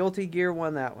 Guilty Gear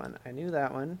won that one. I knew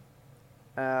that one.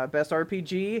 Best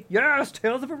RPG? Yes!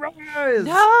 Tales of Arise!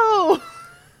 No!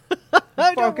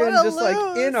 I don't Fucking wanna just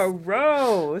like in a lose.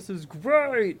 row! This is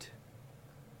great!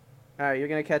 Alright, you're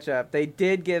gonna catch up. They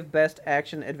did give Best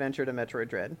Action Adventure to Metroid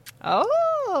Dread.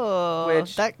 Oh!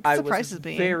 Which that I surprises was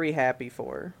me. very happy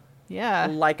for. Yeah.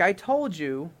 Like I told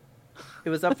you, it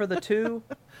was up for the 2.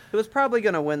 It was probably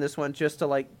going to win this one just to,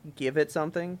 like, give it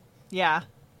something. Yeah.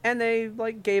 And they,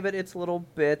 like, gave it its little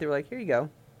bit. They were like, here you go,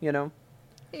 you know?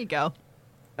 Here you go.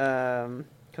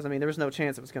 Because, I mean, there was no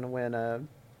chance it was going to win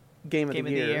Game of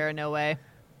the Year. No way.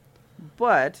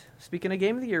 But, speaking of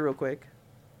Game of the Year real quick,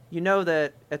 you know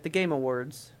that at the Game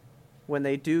Awards, when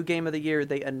they do Game of the Year,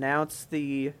 they announce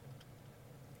the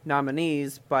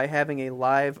nominees by having a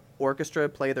live orchestra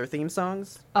play their theme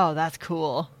songs. Oh, that's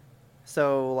cool.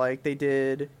 So, like, they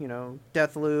did, you know,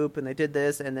 Deathloop, and they did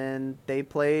this, and then they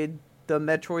played the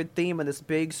Metroid theme in this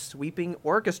big, sweeping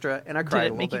orchestra, and I cried a Did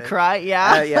it little make bit. you cry?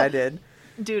 Yeah. Yeah, I did.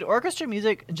 Dude, orchestra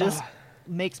music just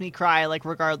makes me cry, like,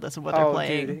 regardless of what they're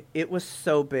playing. Dude, it was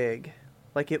so big.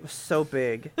 Like, it was so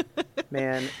big.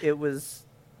 Man, it was...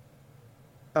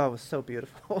 Oh, it was so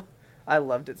beautiful. I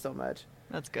loved it so much.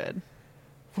 That's good.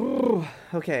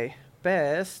 Okay,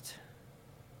 best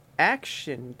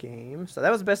action game. So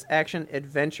that was best action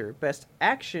adventure. Best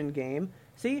action game.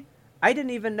 See, I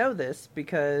didn't even know this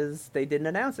because they didn't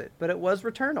announce it, but it was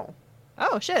Returnal.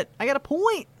 Oh, shit. I got a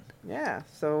point. Yeah,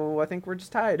 so I think we're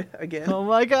just tied again. Oh,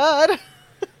 my God.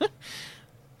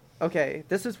 Okay,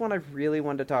 this is one I really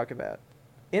wanted to talk about.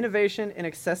 Innovation and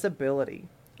accessibility.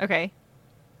 Okay.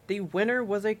 The winner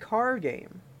was a car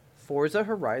game, Forza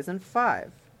Horizon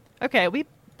 5. Okay, we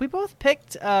both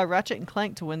picked Ratchet and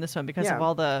Clank to win this one because Yeah. of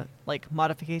all the, like,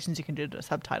 modifications you can do to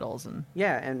subtitles and...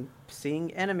 Yeah, and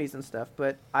seeing enemies and stuff,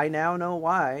 but I now know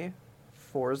why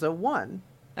Forza won.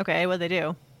 Okay, what'd they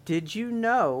do? Did you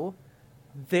know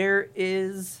there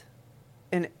is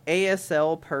an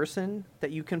ASL person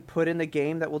that you can put in the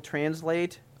game that will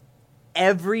translate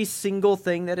every single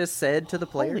thing that is said to the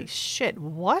player? Holy shit,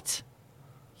 what?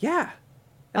 Yeah.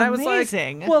 And Amazing. I was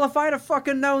like, well, if I'd have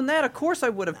fucking known that, of course I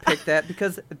would have picked that,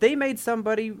 because they made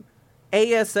somebody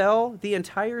ASL the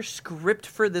entire script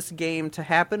for this game to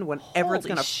happen whenever it's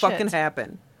Holy going to shit. fucking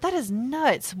happen. That is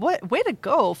nuts. What? Way to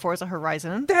go, Forza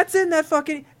Horizon. That's in that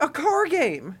fucking... a car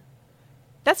game.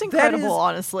 That's incredible, is-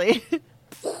 honestly.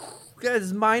 That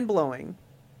is mind-blowing.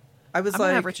 I was I'm gonna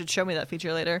like... have Richard show me that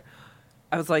feature later.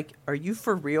 I was like, are you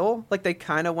for real? Like, they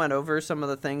kind of went over some of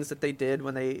the things that they did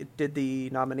when they did the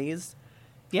nominees.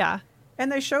 Yeah.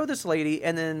 And they show this lady,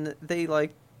 and then they,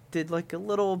 like, did, like, a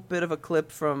little bit of a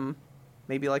clip from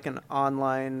maybe, like, an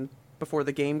online before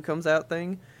the game comes out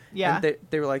thing. Yeah. And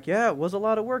they were like, yeah, it was a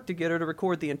lot of work to get her to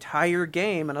record the entire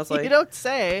game. And I was like, You don't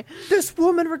say. this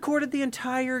woman recorded the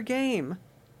entire game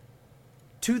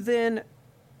to then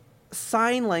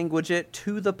sign language it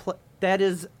to the that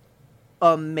is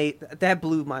amazing. That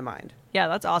blew my mind. Yeah,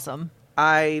 that's awesome.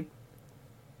 I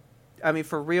mean,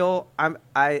 for real,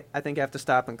 I think I have to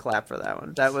stop and clap for that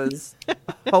one. That was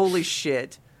holy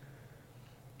shit.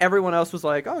 Everyone else was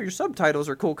like, "Oh, your subtitles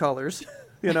are cool colors,"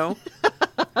 you know.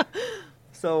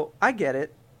 So I get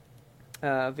it.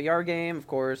 VR game, of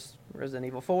course, Resident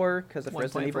Evil 4, because if 1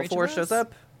 Resident point for Evil each 4 of us. shows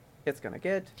up, it's gonna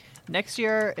get. Next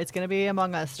year, it's gonna be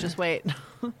Among Us. Just wait.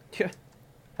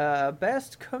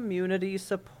 Best community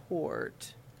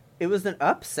support. It was an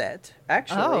upset,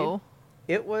 actually. Oh.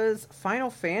 It was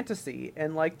Final Fantasy,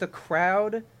 and, like, the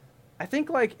crowd, I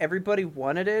think, like, everybody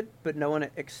wanted it, but no one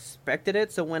expected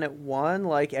it. So when it won,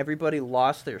 like, everybody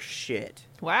lost their shit.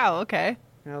 Wow, okay.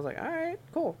 And I was like, all right,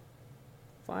 cool.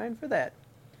 Fine for that.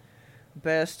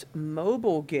 Best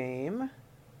mobile game,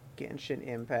 Genshin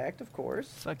Impact, of course.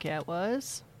 Fuck yeah, it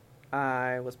was.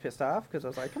 I was pissed off because I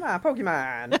was like, come on,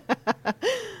 Pokemon.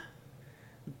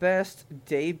 Best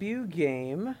debut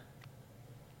game.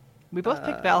 We both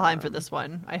picked Valheim for this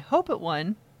one. I hope it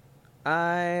won.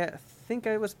 I think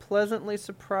I was pleasantly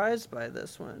surprised by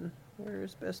this one.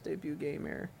 Where's best debut game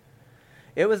here?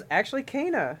 It was actually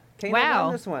Kana. Kana Wow.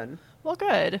 won this one. Well,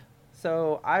 good.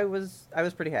 So I was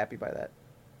pretty happy by that.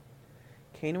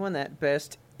 Kana won that.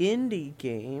 Best indie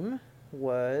game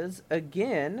was,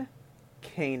 again,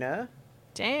 Kana.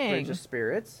 Dang. Bridge of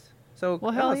Spirits. So,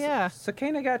 Well, hell yeah. So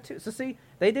Kana got two. So see,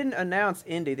 they didn't announce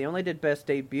indie. They only did best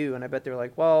debut, and I bet they were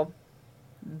like, well,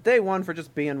 they won for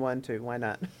just being one too. Why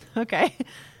not? Okay.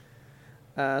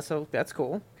 So that's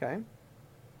cool. Okay.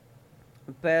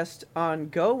 Best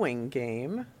ongoing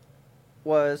game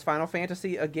was Final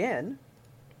Fantasy again.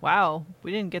 Wow.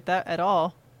 We didn't get that at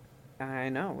all. I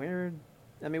know we're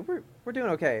doing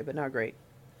okay, but not great.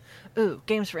 Ooh,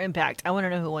 Games for Impact. I want to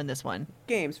know who won this one.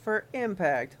 Games for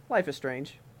Impact. Life is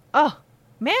Strange. Oh,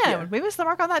 man. Yeah. We missed the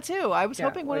mark on that, too. I was Yeah,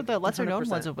 hoping one of like the lesser-known 100%.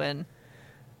 ones would win.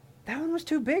 That one was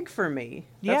too big for me.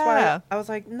 That's Yeah. why I was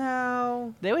like,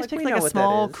 no. They always like, pick we like know a what that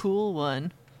small, is. cool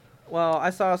one. Well, I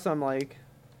saw some like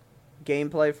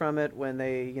gameplay from it when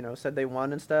they, said they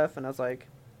won and stuff, and I was like,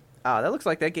 that looks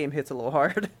like that game hits a little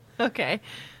hard. Okay.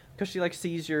 Because she like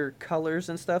sees your colors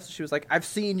and stuff, so she was like, I've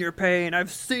seen your pain,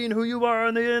 I've seen who you are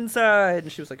on the inside,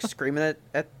 and she was like screaming it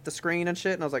at the screen and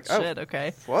shit, and I was like, oh, Shit,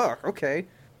 okay. fuck, okay.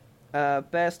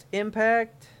 Best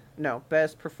impact? No,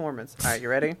 best performance. All right, you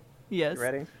ready? Yes. You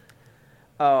ready?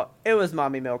 Oh, it was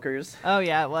Mommy Milkers. Oh,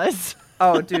 yeah, it was.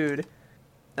 Oh, dude.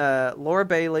 Laura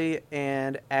Bailey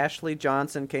and Ashley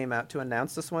Johnson came out to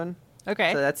announce this one.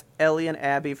 Okay. So that's Ellie and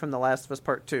Abby from The Last of Us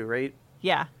Part 2, right?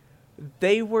 Yeah.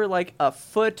 They were like a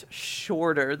foot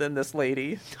shorter than this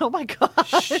lady. Oh, my God.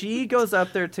 She goes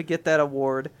up there to get that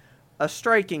award, a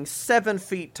striking 7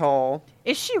 feet tall.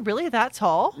 Is she really that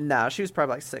tall? Nah, she was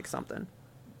probably like 6 something.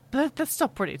 But that's still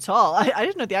pretty tall. I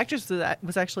didn't know the actress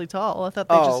was actually tall. I thought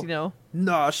they just,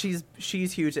 No, she's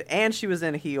huge. And she was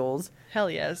in heels.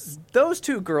 Hell yes. Those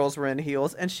two girls were in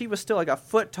heels, and she was still like a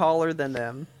foot taller than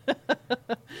them.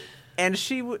 And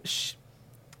she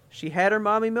had her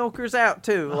mommy milkers out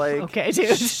too. Like, okay,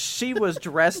 dude. She was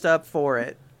dressed up for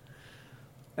it.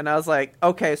 And I was like,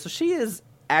 okay, so she is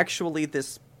actually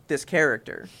this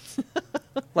character.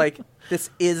 Like, this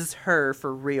is her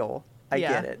for real. I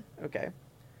Yeah. get it. Okay.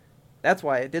 That's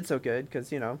why it did so good, because,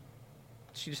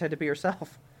 she just had to be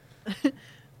herself.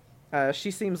 She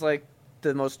seems like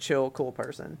the most chill, cool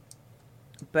person.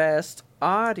 Best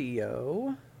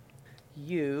audio.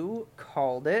 You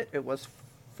called it. It was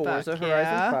Forza Fuck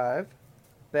Horizon yeah. 5.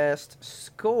 Best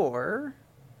score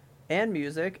and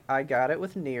music. I got it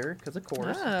with Nier, because of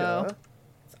course. Oh. Duh.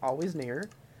 It's always Nier.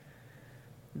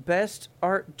 Best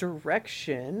art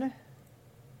direction.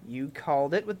 You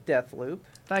called it with Deathloop.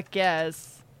 Fuck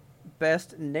yes.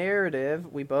 Best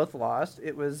narrative, we both lost.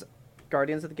 It was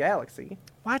Guardians of the Galaxy.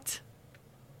 What?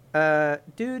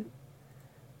 Dude,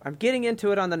 I'm getting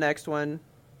into it on the next one,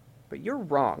 but you're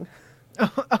wrong.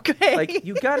 Oh, okay. Like,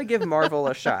 you gotta give Marvel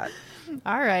a shot.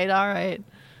 All right.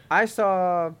 I was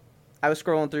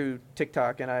scrolling through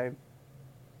TikTok and I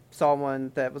saw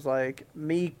one that was like,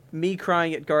 me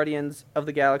crying at Guardians of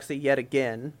the Galaxy yet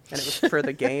again, and it was for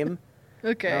the game.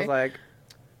 Okay. And I was like,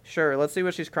 sure, let's see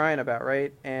what she's crying about,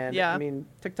 right? And, Yeah. I mean,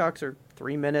 TikToks are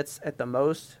 3 minutes at the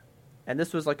most, and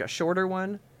this was, like, a shorter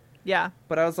one. Yeah.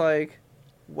 But I was like,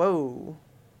 whoa,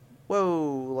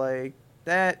 like,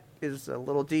 that is a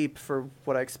little deep for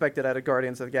what I expected out of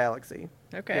Guardians of the Galaxy.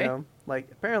 Okay. Like,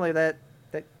 apparently that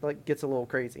like, gets a little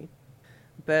crazy.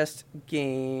 Best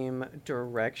game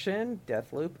direction,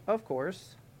 Deathloop, of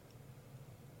course.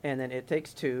 And then It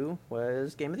Takes Two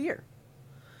was Game of the Year.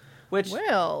 Which,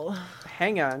 Well.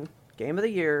 hang on, Game of the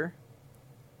Year,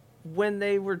 when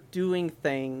they were doing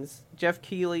things, Jeff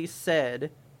Keighley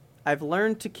said, I've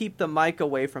learned to keep the mic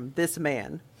away from this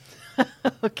man.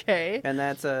 Okay. And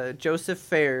that's Joseph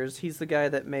Fares. He's the guy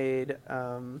that made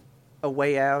A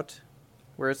Way Out,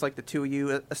 where it's like the two of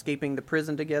you escaping the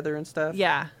prison together and stuff.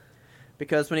 Yeah.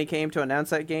 Because when he came to announce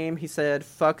that game, he said,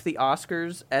 fuck the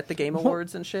Oscars at the Game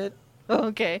Awards and shit.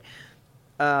 Okay.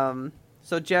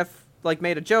 So Jeff like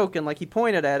made a joke and like he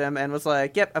pointed at him and was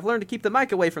like, yep, I've learned to keep the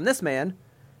mic away from this man.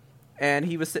 And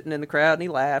he was sitting in the crowd and he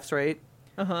laughs, right?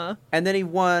 Uh-huh. And then he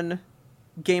won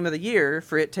Game of the Year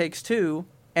for It Takes Two,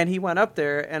 And he went up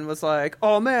there and was like,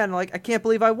 oh man, like, I can't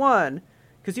believe I won.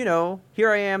 Because, you know, here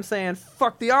I am saying,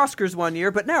 fuck the Oscars one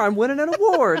year, but now I'm winning an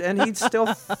award. And he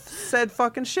still said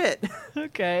fucking shit.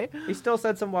 Okay. He still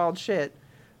said some wild shit.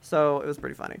 So it was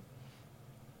pretty funny.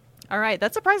 All right.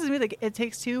 That surprises me that It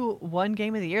Takes Two won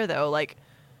Game of the Year, though. Like,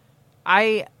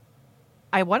 I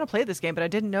want to play this game, but I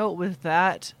didn't know it was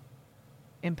that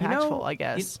impactful, I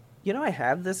guess. You know, I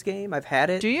have this game. I've had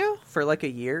it. Do you? For like a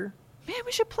year. Man,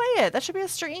 we should play it. That should be a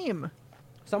stream.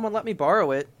 Someone let me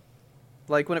borrow it,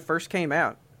 like, when it first came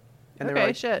out. And they were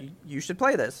like, shit. You should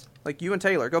play this. Like, you and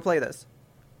Taylor, go play this.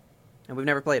 And we've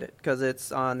never played it, because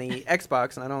it's on the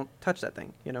Xbox, and I don't touch that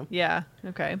thing, you know? Yeah,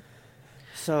 okay.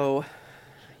 So,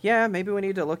 yeah, maybe we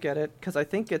need to look at it, because I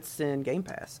think it's in Game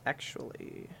Pass,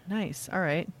 actually. Nice, all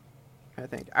right. I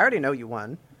think. I already know you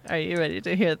won. Are you ready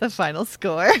to hear the final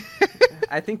score?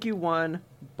 I think you won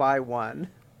by 1.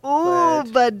 Oh,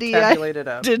 buddy, I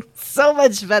did so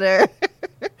much better.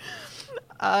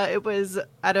 It was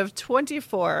out of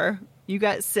 24, you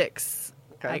got 6.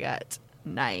 Okay. I got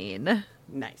 9.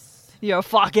 Nice. You're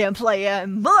fucking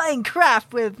playing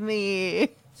Minecraft with me.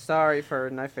 Sorry,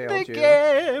 Ferdin, I failed you. The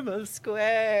game of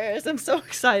squares. I'm so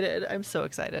excited.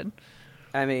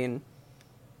 I mean,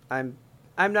 I'm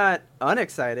not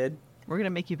unexcited. We're going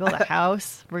to make you build a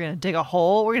house. We're going to dig a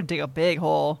hole. We're going to dig a big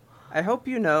hole. I hope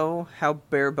you know how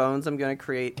bare bones I'm going to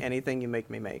create anything you make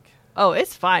me make. Oh,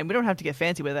 it's fine. We don't have to get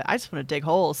fancy with it. I just want to dig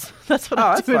holes. That's what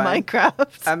I do in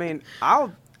Minecraft. I mean,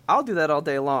 I'll do that all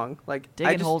day long. Like,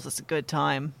 digging holes is a good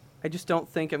time. I just don't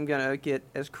think I'm going to get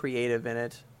as creative in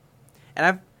it.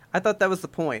 And I thought that was the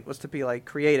point, was to be, like,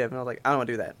 creative. And I was like, I don't want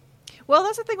to do that. Well,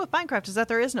 that's the thing with Minecraft, is that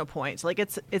there is no point. Like,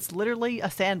 it's literally a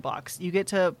sandbox. You get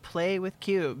to play with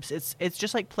cubes. It's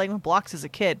just like playing with blocks as a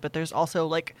kid, but there's also,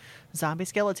 like, zombie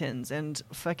skeletons and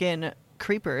fucking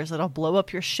creepers that'll blow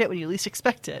up your shit when you least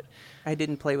expect it. I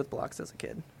didn't play with blocks as a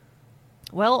kid.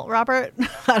 Well, Robert,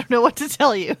 I don't know what to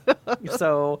tell you.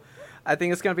 So, I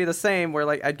think it's going to be the same, where,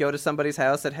 like, I'd go to somebody's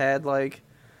house that had, like,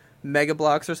 Mega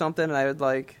Blocks or something, and I would,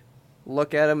 like,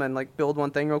 look at them and, like, build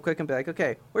one thing real quick and be like,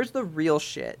 okay, where's the real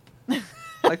shit?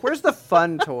 Like, where's the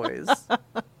fun toys?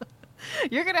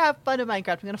 You're going to have fun in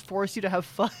Minecraft. I'm going to force you to have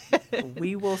fun.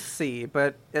 We will see,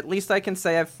 but at least I can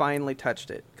say I've finally touched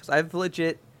it, because I've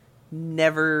legit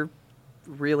never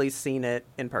really seen it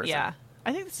in person. Yeah.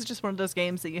 I think this is just one of those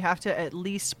games that you have to at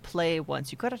least play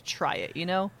once. You got to try it, you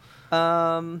know?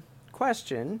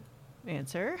 Question.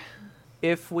 Answer.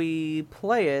 If we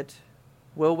play it,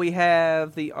 will we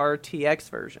have the RTX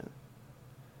version?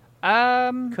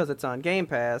 Because it's on Game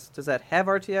Pass. Does that have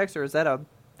RTX, or is that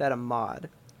a mod?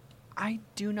 I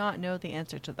do not know the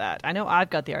answer to that. I know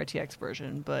I've got the RTX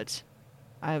version, but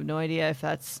I have no idea if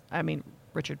that's... I mean,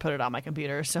 Richard put it on my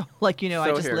computer, so, like, you know,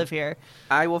 I just live here.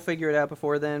 I will figure it out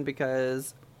before then,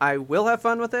 because I will have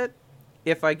fun with it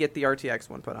if I get the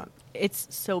RTX one put on. It's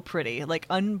so pretty. Like,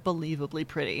 unbelievably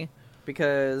pretty.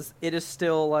 Because it is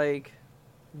still, like,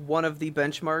 one of the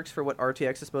benchmarks for what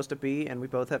RTX is supposed to be, and we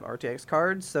both have RTX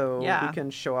cards, so we can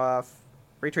show off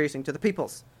ray tracing to the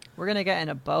peoples. We're going to get in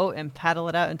a boat and paddle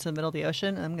it out into the middle of the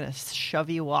ocean, and I'm going to shove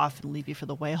you off and leave you for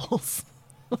the whales.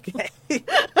 Okay.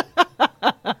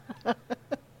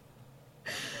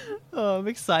 Oh, I'm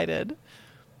excited.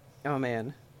 Oh,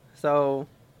 man. So,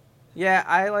 yeah,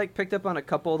 I, like, picked up on a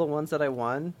couple of the ones that I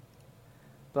won,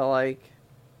 but, like,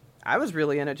 I was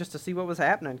really in it just to see what was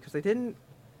happening, because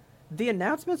the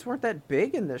announcements weren't that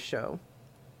big in this show.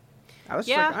 I was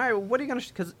just like, all right, what are you going to...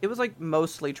 Because it was, like,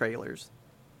 mostly trailers.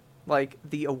 Like,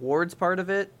 the awards part of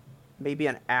it, maybe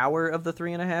an hour of the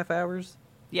 3.5 hours.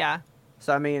 Yeah.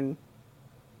 So, I mean,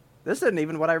 this isn't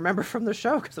even what I remember from the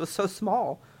show, because it was so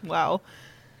small. Wow.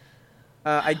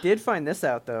 I did find this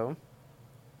out, though.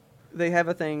 They have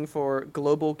a thing for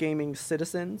global gaming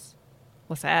citizens.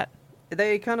 What's that?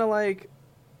 They kind of, like,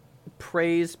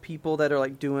 praise people that are,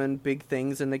 like, doing big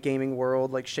things in the gaming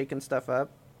world, like shaking stuff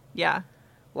up. Yeah.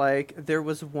 Like, there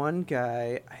was one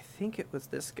guy, I think it was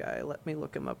this guy. Let me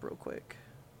look him up real quick.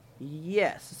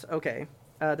 Yes, okay.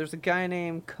 There's a guy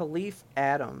named Khalif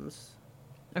Adams.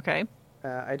 Okay.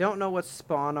 I don't know what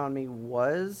Spawn on Me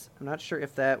was. I'm not sure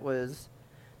if that was...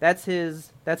 That's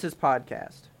his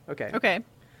podcast. Okay. Okay.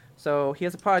 So he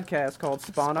has a podcast called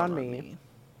Spawn on Me,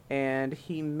 and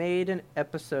he made an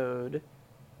episode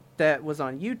that was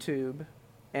on YouTube,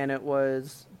 and it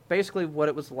was basically what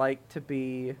it was like to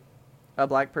be a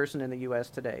black person in the U.S.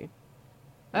 today.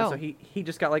 And so he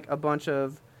just got, like, a bunch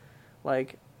of,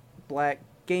 like, black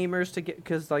gamers to get...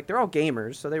 Because, like, they're all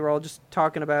gamers, so they were all just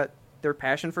talking about their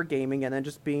passion for gaming and then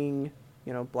just being,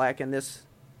 you know, black in this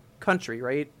country,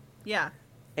 right? Yeah.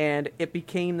 And it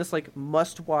became this like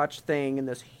must-watch thing, and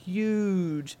this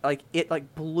huge like it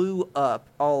like blew up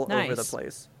all over the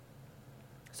place.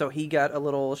 So he got a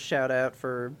little shout out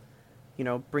for, you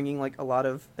know, bringing like a lot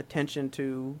of attention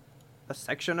to a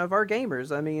section of our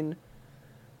gamers. I mean,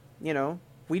 you know,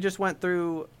 we just went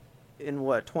through in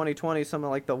 2020 some of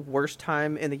like the worst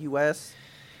time in the US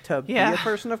to be a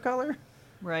person of color.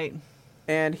 Right.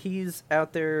 And he's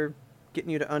out there getting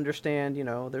you to understand, you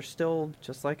know, they're still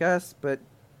just like us, but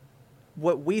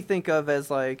what we think of as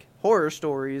like horror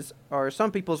stories are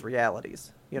some people's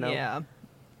realities, you know? Yeah.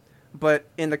 But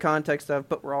in the context of,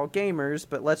 but we're all gamers,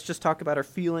 but let's just talk about our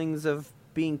feelings of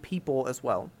being people as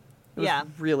well. It was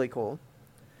really cool.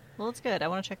 Well, it's good. I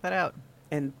want to check that out.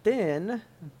 And then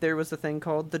there was a thing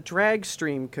called the drag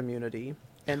stream community.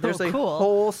 And there's a cool.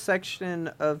 whole section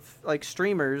of like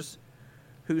streamers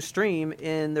who stream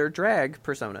in their drag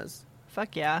personas.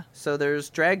 Fuck yeah. So there's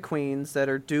drag queens that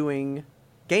are doing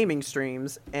gaming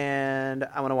streams, and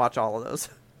I want to watch all of those.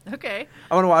 Okay.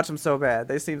 I want to watch them so bad.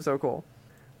 They seem so cool.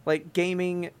 Like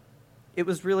gaming, it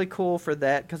was really cool for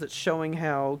that because it's showing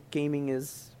how gaming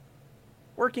is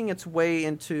working its way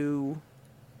into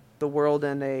the world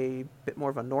in a bit more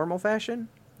of a normal fashion.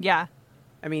 Yeah.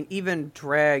 I mean, even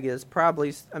drag is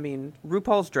probably, I mean,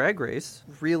 RuPaul's Drag Race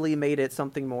really made it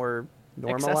something more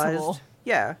normalized. Accessible.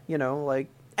 Yeah, you know, like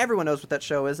everyone knows what that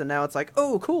show is, and now it's like,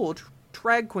 oh, cool,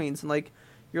 drag queens, and like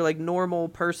your like normal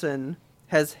person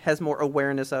has more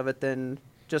awareness of it than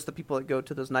just the people that go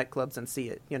to those nightclubs and see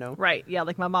it, you know? Right. Yeah,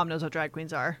 like my mom knows what drag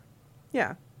queens are.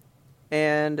 Yeah.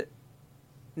 And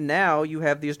now you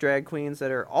have these drag queens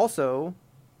that are also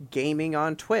gaming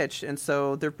on Twitch, and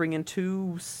so they're bringing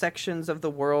two sections of the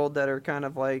world that are kind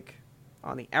of like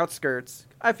on the outskirts.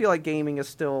 I feel like gaming is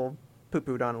still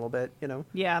poo-pooed on a little bit, you know?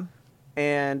 Yeah.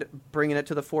 And bringing it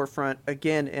to the forefront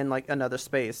again in like another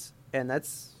space. And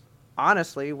that's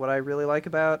honestly what I really like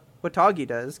about what Toggy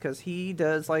does, because he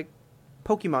does like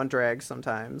Pokemon drag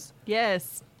sometimes.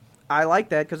 Yes. I like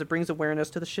that because it brings awareness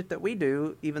to the shit that we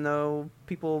do, even though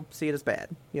people see it as bad,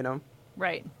 you know?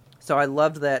 Right. So I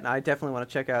loved that, and I definitely want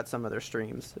to check out some of their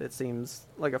streams. It seems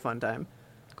like a fun time.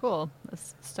 Cool.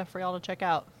 That's stuff for y'all to check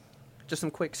out. Just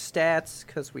some quick stats,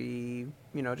 because we,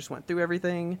 you know, just went through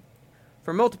everything.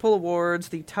 For multiple awards,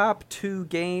 the top 2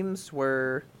 games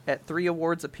were at 3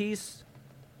 awards apiece.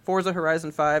 Forza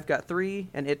Horizon 5 got 3,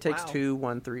 and It Takes Two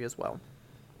won 3 as well.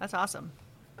 That's awesome.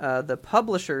 The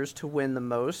publishers to win the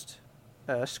most,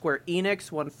 Square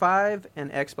Enix won 5,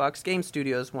 and Xbox Game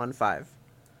Studios won 5.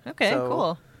 Okay, so,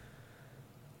 cool.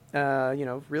 You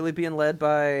know, really being led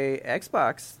by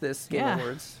Xbox this Game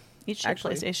Awards. Each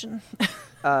PlayStation.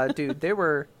 Dude, there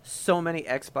were so many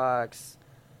Xbox,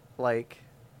 like,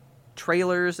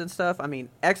 trailers and stuff. I mean,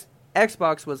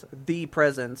 Xbox was the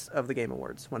presence of the Game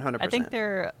Awards, 100%. I think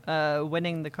they're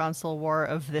winning the console war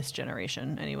of this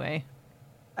generation, anyway.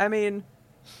 I mean,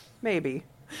 maybe.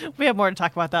 We have more to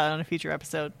talk about that on a future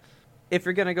episode. If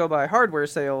you're going to go by hardware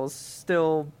sales,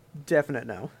 still definite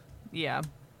no. Yeah.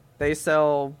 They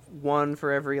sell one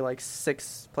for every, like,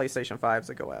 6 PlayStation 5s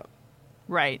that go out.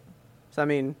 Right. So, I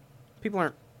mean, people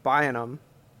aren't buying them.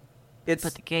 But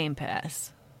the Game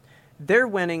Pass. They're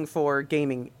winning for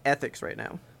gaming ethics right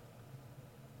now.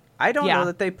 I don't know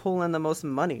that they pull in the most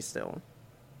money still.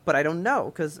 But I don't know,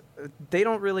 because they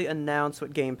don't really announce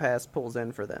what Game Pass pulls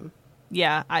in for them.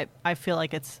 Yeah, I feel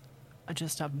like it's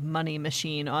just a money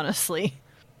machine, honestly.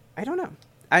 I don't know.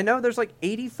 I know there's like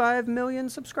 85 million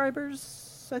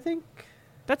subscribers, I think.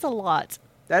 That's a lot.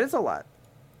 That is a lot.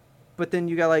 But then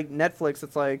you got like Netflix,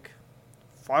 it's like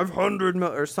 500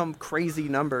 million or some crazy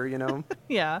number, you know?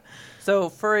 Yeah. So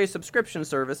for a subscription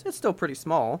service, it's still pretty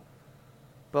small.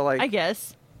 But like, I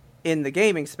guess. In the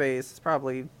gaming space, it's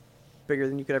probably bigger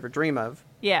than you could ever dream of.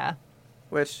 Yeah.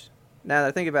 Which, now that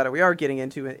I think about it, we are getting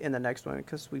into it in the next one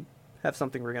because we have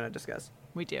something we're going to discuss.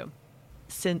 We do.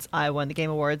 Since I won the Game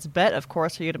Awards bet, of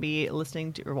course, you're going to be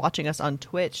listening to or watching us on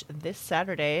Twitch this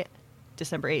Saturday,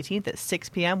 December 18th at 6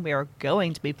 p.m. We are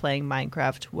going to be playing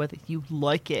Minecraft whether you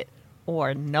like it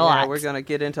or not. Yeah, we're going to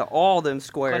get into all them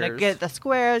squares. Going to get the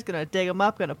squares, going to dig them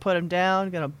up, going to put them down,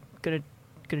 going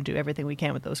to do everything we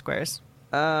can with those squares.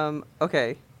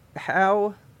 Okay.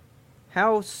 How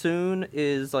soon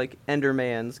is like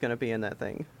Enderman's going to be in that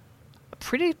thing?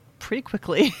 Pretty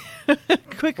quickly.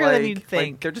 Quicker than you'd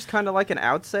think. Like they're just kind of like an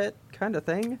outset kind of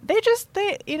thing.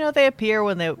 They appear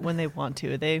when they want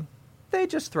to. They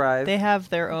just thrive. They have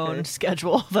their own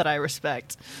schedule that I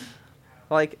respect.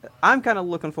 Like, I'm kind of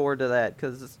looking forward to that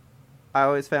because I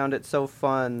always found it so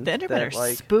fun. The Endermen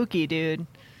are spooky, dude.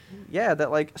 Yeah,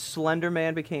 that like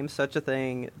Slenderman became such a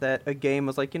thing that a game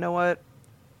was like, you know what?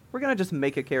 We're going to just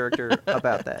make a character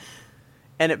about that.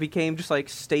 And it became just like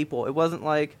staple. It wasn't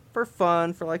like for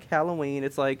fun, for like Halloween.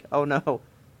 It's like, oh no,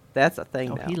 that's a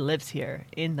thing now. He lives here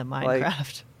in the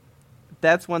Minecraft.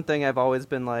 That's one thing I've always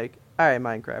been like, all right,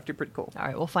 Minecraft, you're pretty cool. All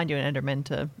right, we'll find you an Enderman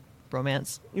to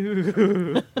romance.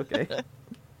 Okay.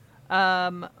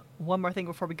 One more thing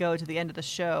before we go to the end of the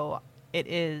show. It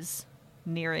is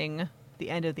nearing the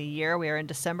end of the year. We are in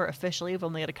December officially. We've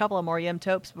only got a couple of more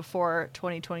Yemtopes before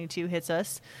 2022 hits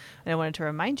us. And I wanted to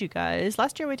remind you guys,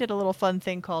 last year we did a little fun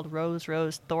thing called Rose,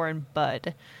 Rose, Thorn,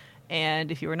 Bud.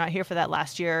 And if you were not here for that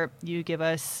last year, you give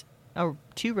us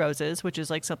 2 roses, which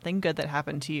is like something good that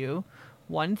happened to you,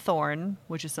 1 thorn,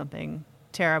 which is something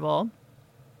terrible,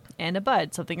 and a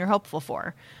bud, something you're hopeful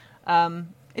for.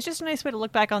 It's just a nice way to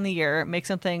look back on the year, make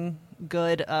something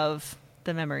good of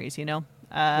the memories, you know?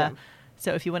 Yeah.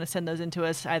 So if you want to send those in to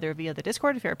us either via the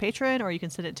Discord if you're a patron, or you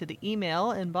can send it to the email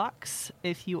inbox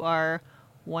if you are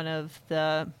one of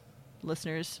the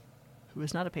listeners who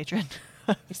is not a patron.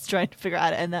 I was trying to figure out how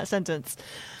to end that sentence.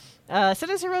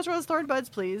 Send us your Rose, Rose, Thorn buds,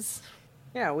 please.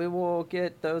 Yeah, we will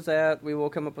get those out. We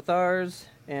will come up with ours,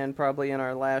 and probably in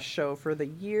our last show for the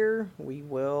year, we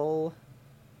will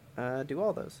do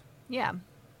all those. Yeah.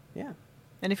 Yeah.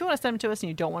 And if you want to send them to us and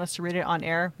you don't want us to read it on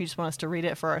air, you just want us to read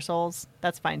it for our souls,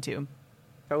 that's fine too.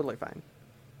 Totally fine.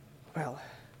 Well,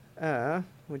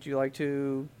 would you like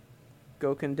to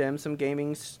go condemn some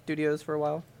gaming studios for a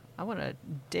while? I want to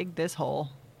dig this hole.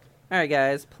 All right,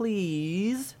 guys,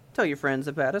 please tell your friends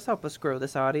about us. Help us grow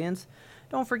this audience.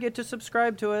 Don't forget to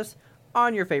subscribe to us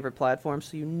on your favorite platform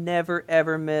so you never,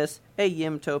 ever miss a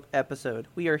Yimtope episode.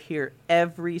 We are here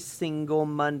every single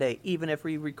Monday. Even if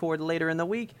we record later in the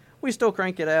week, we still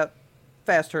crank it out.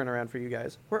 Fast turnaround for you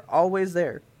guys. We're always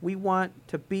there. We want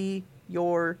to be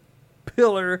your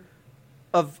pillar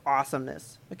of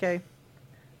awesomeness, okay?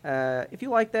 If you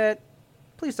like that,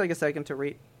 please take a second to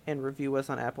rate and review us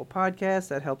on Apple Podcasts.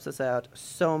 That helps us out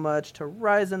so much to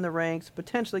rise in the ranks,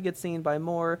 potentially get seen by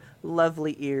more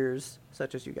lovely ears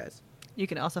such as you guys. You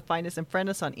can also find us and friend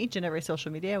us on each and every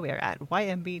social media. We are at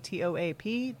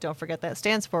YMBTOAP. Don't forget that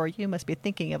stands for You Must Be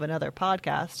Thinking of Another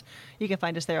Podcast. You can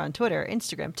find us there on Twitter,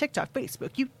 Instagram, TikTok,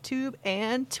 Facebook, YouTube,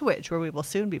 and Twitch, where we will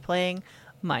soon be playing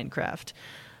Minecraft.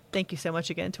 Thank you so much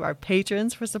again to our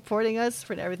patrons for supporting us,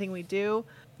 for everything we do.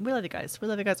 We love you guys. We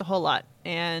love you guys a whole lot.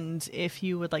 And if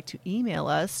you would like to email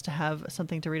us to have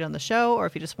something to read on the show, or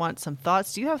if you just want some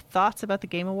thoughts, do you have thoughts about the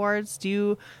Game Awards? Do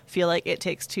you feel like It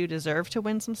Takes Two deserve to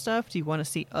win some stuff? Do you want to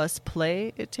see us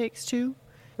play It Takes Two?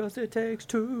 'Cause it takes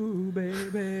two,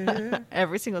 baby.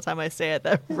 Every single time I say it,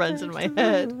 that runs in my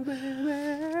head.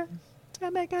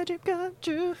 To make a dream come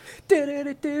true.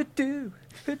 Do-do-do-do-do.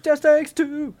 It just takes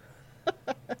two.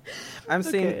 I'm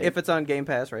seeing if it's on Game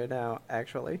Pass right now,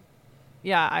 actually.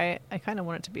 Yeah, I kind of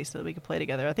want it to be so that we could play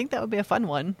together. I think that would be a fun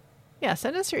one. Yeah,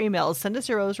 send us your emails. Send us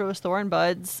your Rose, Rose, Thorn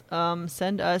buds.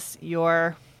 Send us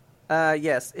your...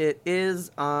 Yes, it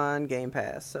is on Game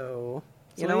Pass. So,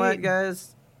 you know what,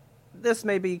 guys? This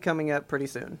may be coming up pretty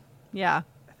soon. Yeah.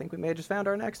 I think we may have just found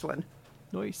our next one.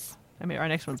 Nice. I mean, our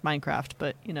next one's Minecraft,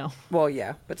 but, you know. Well,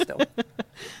 yeah, but still.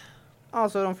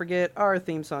 Also, don't forget, our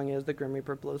theme song is The Grim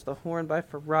Reaper Blows the Horn by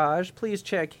Faraj. Please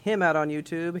check him out on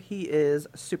YouTube. He is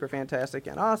super fantastic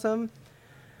and awesome.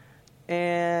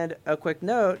 And a quick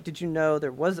note, did you know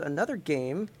there was another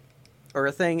game, or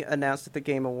a thing announced at the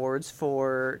Game Awards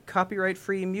for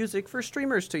copyright-free music for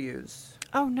streamers to use?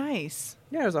 Oh, nice.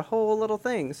 Yeah, there's a whole little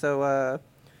thing. So,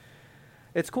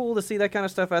 it's cool to see that kind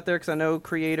of stuff out there, because I know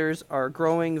creators are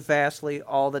growing vastly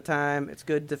all the time. It's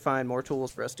good to find more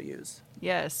tools for us to use.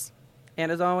 Yes. And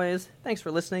as always, thanks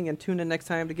for listening, and tune in next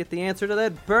time to get the answer to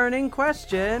that burning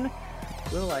question.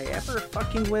 Will I ever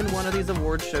fucking win one of these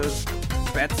award shows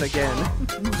bets again?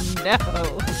 No.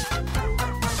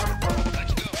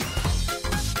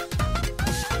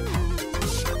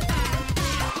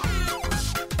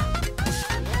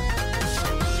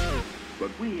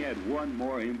 But we had one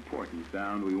more important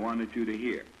sound we wanted you to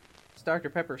hear. This Dr.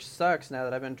 Pepper sucks now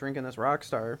that I've been drinking this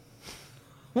Rockstar.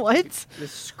 What?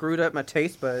 This screwed up my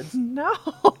taste buds.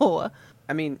 No.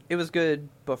 I mean, it was good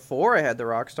before I had the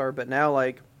Rockstar, but now,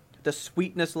 like, the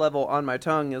sweetness level on my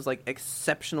tongue is, like,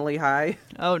 exceptionally high.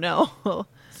 Oh, no.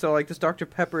 So, like, this Dr.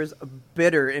 Pepper is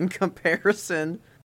bitter in comparison.